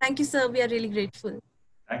 Thank you, sir. We are really grateful.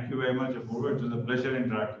 Thank you very much, Apurva. It was a pleasure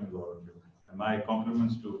interacting with all of you. And my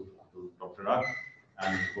compliments to Dr. Raj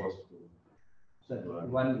and of course to... Sir,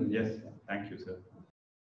 one minute. Yes, thank you, sir.